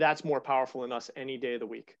 that's more powerful than us any day of the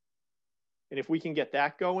week. And if we can get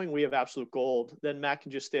that going, we have absolute gold. Then Matt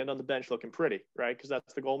can just stand on the bench looking pretty, right? Because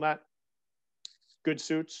that's the goal, Matt. Good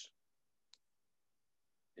suits.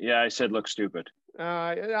 Yeah, I said look stupid.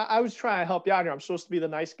 I was trying to help you out here. I'm supposed to be the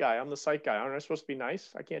nice guy. I'm the psych guy. Aren't I supposed to be nice?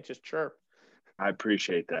 I can't just chirp. I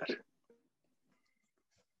appreciate that.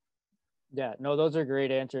 Yeah, no, those are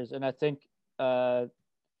great answers. And I think I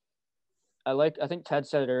think Ted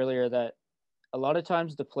said it earlier that a lot of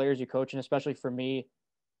times the players you coach, and especially for me,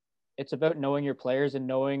 it's about knowing your players and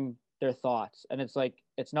knowing their thoughts. And it's like,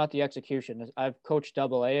 it's not the execution. I've coached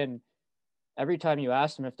AA, and every time you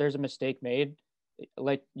ask them if there's a mistake made,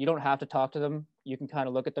 like you don't have to talk to them. You can kind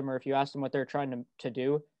of look at them, or if you ask them what they're trying to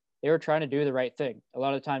do, they were trying to do the right thing. A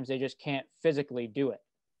lot of times they just can't physically do it.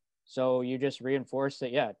 So you just reinforce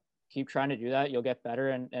that, yeah, keep trying to do that. You'll get better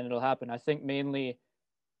and it'll happen. I think mainly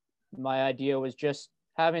my idea was just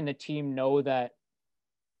having the team know that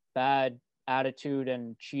bad attitude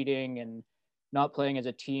and cheating and not playing as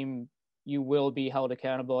a team, you will be held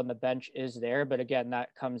accountable and the bench is there. But again, that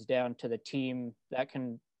comes down to the team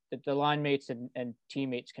the line mates and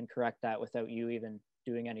teammates can correct that without you even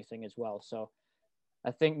doing anything as well. So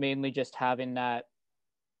I think mainly just having that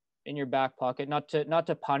in your back pocket, not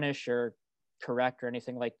to punish or correct or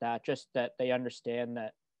anything like that, just that they understand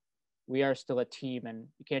that we are still a team and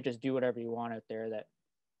you can't just do whatever you want out there, that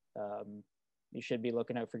you should be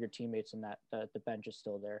looking out for your teammates and that the bench is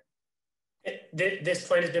still there. This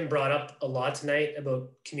point has been brought up a lot tonight about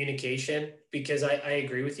communication, because I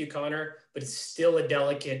agree with you, Connor, but it's still a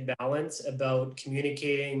delicate balance about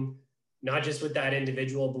communicating, not just with that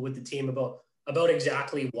individual, but with the team about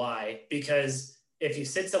exactly why. Because if you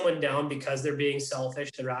sit someone down because they're being selfish,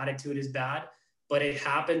 their attitude is bad, but it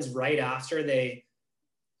happens right after they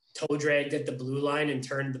toe dragged at the blue line and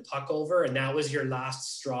turned the puck over, and that was your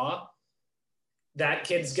last straw, that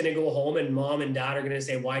kid's going to go home and mom and dad are going to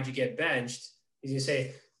say, why'd you get benched? You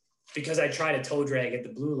say, because I try to toe drag at the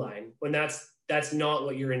blue line, when that's not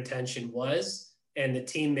what your intention was, and the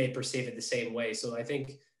team may perceive it the same way. So I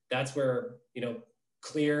think that's where, you know,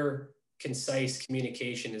 clear, concise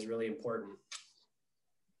communication is really important.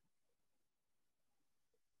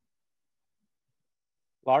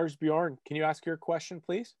 Lars Bjorn, can you ask your question,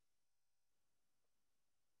 please?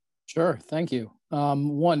 Sure, thank you.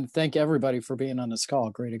 One, thank everybody for being on this call.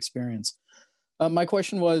 Great experience. My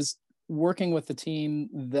question was, working with the team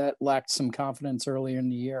that lacked some confidence earlier in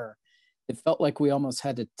the year, it felt like we almost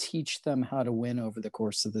had to teach them how to win over the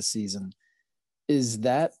course of the season. Is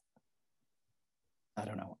that, I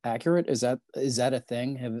don't know, accurate? Is that a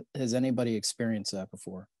thing? Has anybody experienced that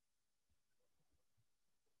before?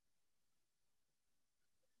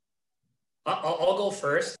 I'll go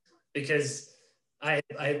first, because I've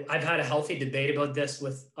had a healthy debate about this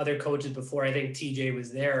with other coaches before. I think TJ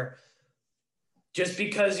was there. Just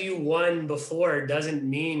because you won before doesn't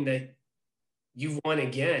mean that you've won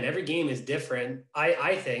again. Every game is different.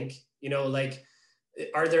 I think, you know, like,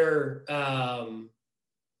 are there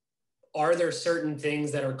certain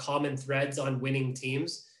things that are common threads on winning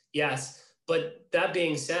teams? Yes. But that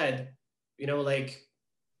being said, you know, like,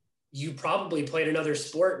 you probably played another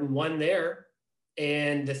sport and won there.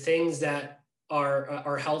 And the things that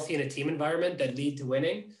are healthy in a team environment that lead to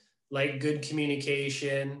winning, like good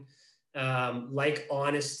communication, like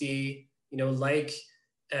honesty, you know, like,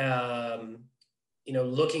 you know,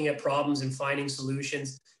 looking at problems and finding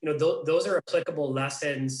solutions, you know, those are applicable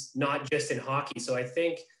lessons, not just in hockey. So I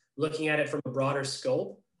think looking at it from a broader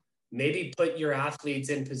scope, maybe put your athletes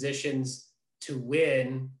in positions to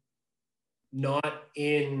win, not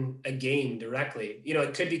in a game directly. You know,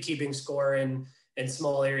 it could be keeping score in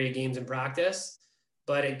small area games in practice,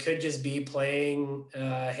 but it could just be playing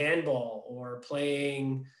handball or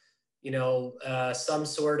playing, you know, some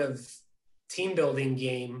sort of team building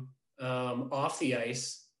game off the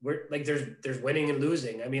ice, where, like, there's winning and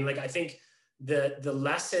losing. I mean, like, I think the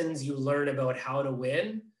lessons you learn about how to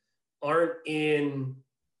win aren't in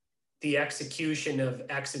the execution of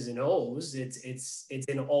X's and O's. It's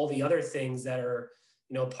in all the other things that are,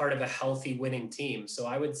 you know, part of a healthy winning team. So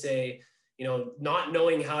I would say, you know, not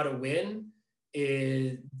knowing how to win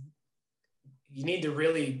is, you need to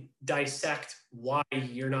really dissect why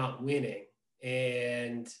you're not winning.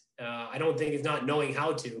 And I don't think it's not knowing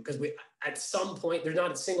how to, because at some point, there's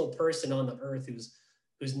not a single person on the earth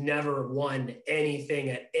who's never won anything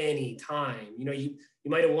at any time. You know, you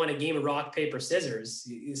might have won a game of rock, paper, scissors.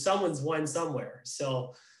 Someone's won somewhere.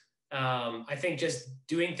 So I think just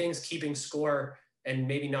doing things, keeping score, and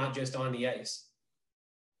maybe not just on the ice.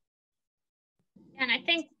 And I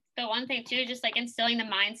think the one thing too, just like instilling the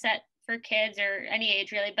mindset for kids or any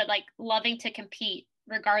age really, but like loving to compete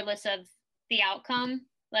regardless of the outcome,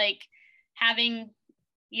 like having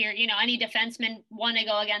your, you know, any defenseman want to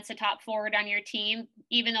go against a top forward on your team,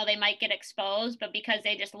 even though they might get exposed, but because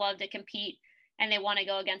they just love to compete and they want to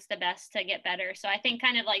go against the best to get better. So I think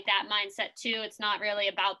kind of like that mindset too, it's not really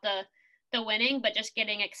about the winning, but just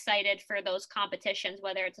getting excited for those competitions,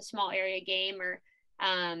 whether it's a small area game or,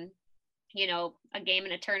 you know, a game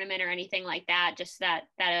in a tournament or anything like that, just that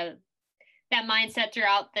mindset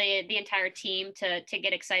throughout the entire team to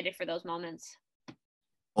get excited for those moments.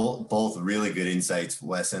 Both really good insights,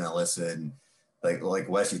 Wes and Alyssa. And like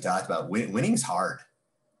Wes, you talked about, winning's hard,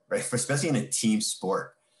 right? Especially in a team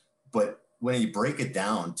sport. But when you break it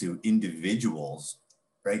down to individuals,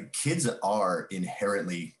 right? Kids are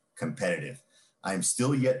inherently competitive. I'm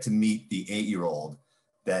still yet to meet the 8-year-old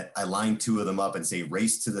that I line two of them up and say,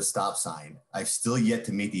 race to the stop sign. I've still yet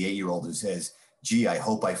to meet the 8-year-old who says, gee, I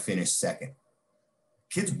hope I finish second.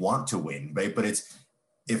 Kids want to win, right? But it's,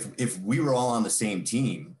 if we were all on the same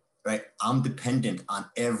team, right? I'm dependent on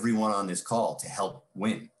everyone on this call to help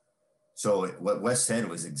win. So what Wes said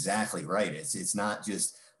was exactly right. It's not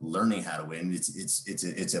just learning how to win.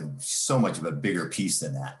 It's so much of a bigger piece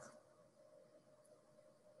than that.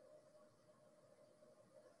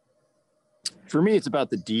 For me, it's about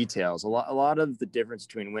the details. A lot of the difference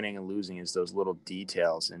between winning and losing is those little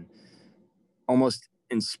details, and almost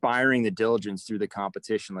inspiring the diligence through the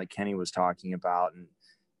competition, like Kenny was talking about, and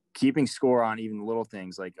keeping score on even little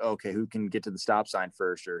things like, okay, who can get to the stop sign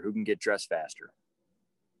first, or who can get dressed faster.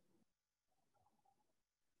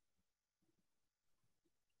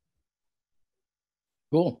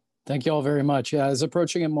 Cool. Thank you all very much. Yeah, I was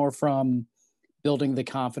approaching it more from building the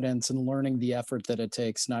confidence and learning the effort that it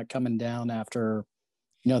takes, not coming down after,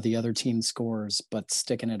 you know, the other team scores, but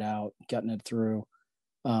sticking it out, getting it through.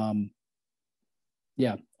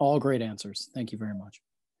 Yeah, all great answers. Thank you very much.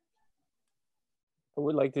 I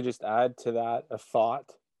would like to just add to that a thought.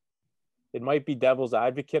 it might be devil's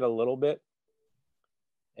advocate a little bit,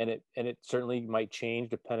 and it certainly might change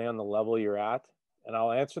depending on the level you're at. And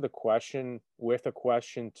I'll answer the question with a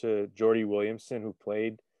question to Jordy Williamson, who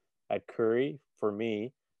played at Curry for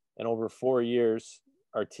me. And over 4 years,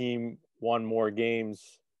 our team won more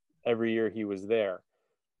games every year he was there.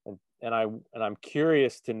 And I'm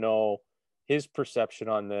curious to know his perception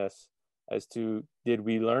on this as to, did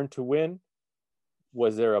we learn to win?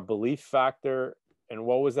 Was there a belief factor? And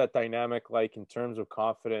what was that dynamic like in terms of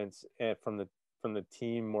confidence and from the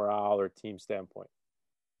team morale or team standpoint?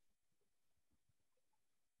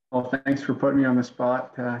 Well, thanks for putting me on the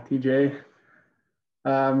spot, TJ.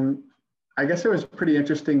 I guess it was pretty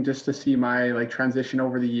interesting just to see my transition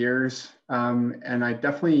over the years. And I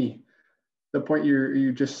definitely, the point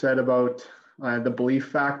you just said about the belief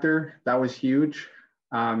factor, that was huge.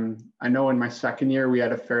 I know in my second year, we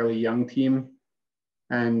had a fairly young team,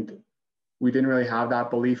 and we didn't really have that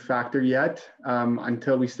belief factor yet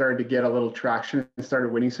until we started to get a little traction and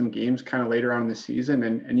started winning some games kind of later on in the season.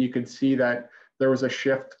 And you could see that there was a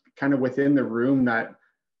shift kind of within the room, that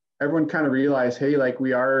everyone kind of realized, hey,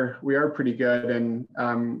 we are pretty good. And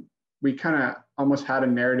we kind of almost had a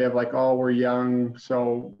narrative like, oh, we're young,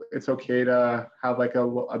 so it's okay to have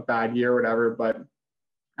a bad year or whatever. But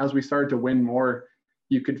as we started to win more,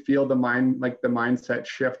 you could feel the mindset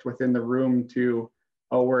shift within the room to,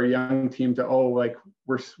 oh, we're a young team, to, oh,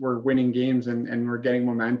 we're winning games and we're getting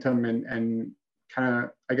momentum, and kind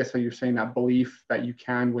of, I guess how you're saying, that belief that you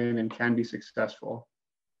can win and can be successful.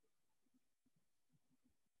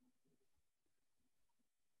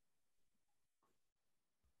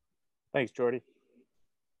 Thanks, Jordy.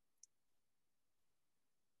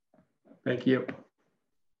 Thank you.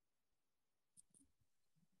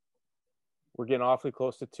 We're getting awfully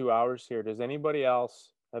close to 2 hours here. Does anybody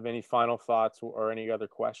else have any final thoughts or any other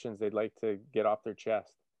questions they'd like to get off their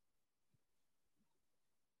chest?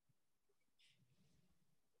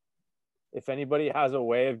 If anybody has a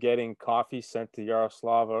way of getting coffee sent to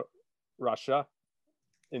Yaroslav, Russia,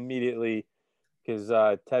 immediately, because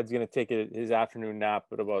Ted's going to take his afternoon nap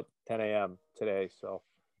at about 10 a.m. today. So,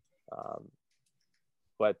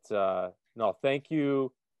 no, thank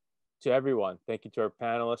you to everyone. Thank you to our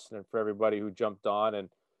panelists and for everybody who jumped on, and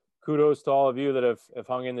kudos to all of you that have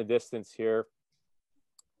hung in the distance here.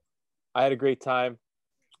 I had a great time.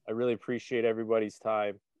 I really appreciate everybody's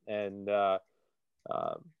time, and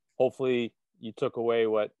hopefully you took away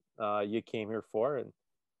what you came here for, and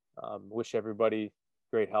wish everybody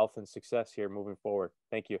great health and success here moving forward.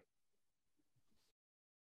 Thank you.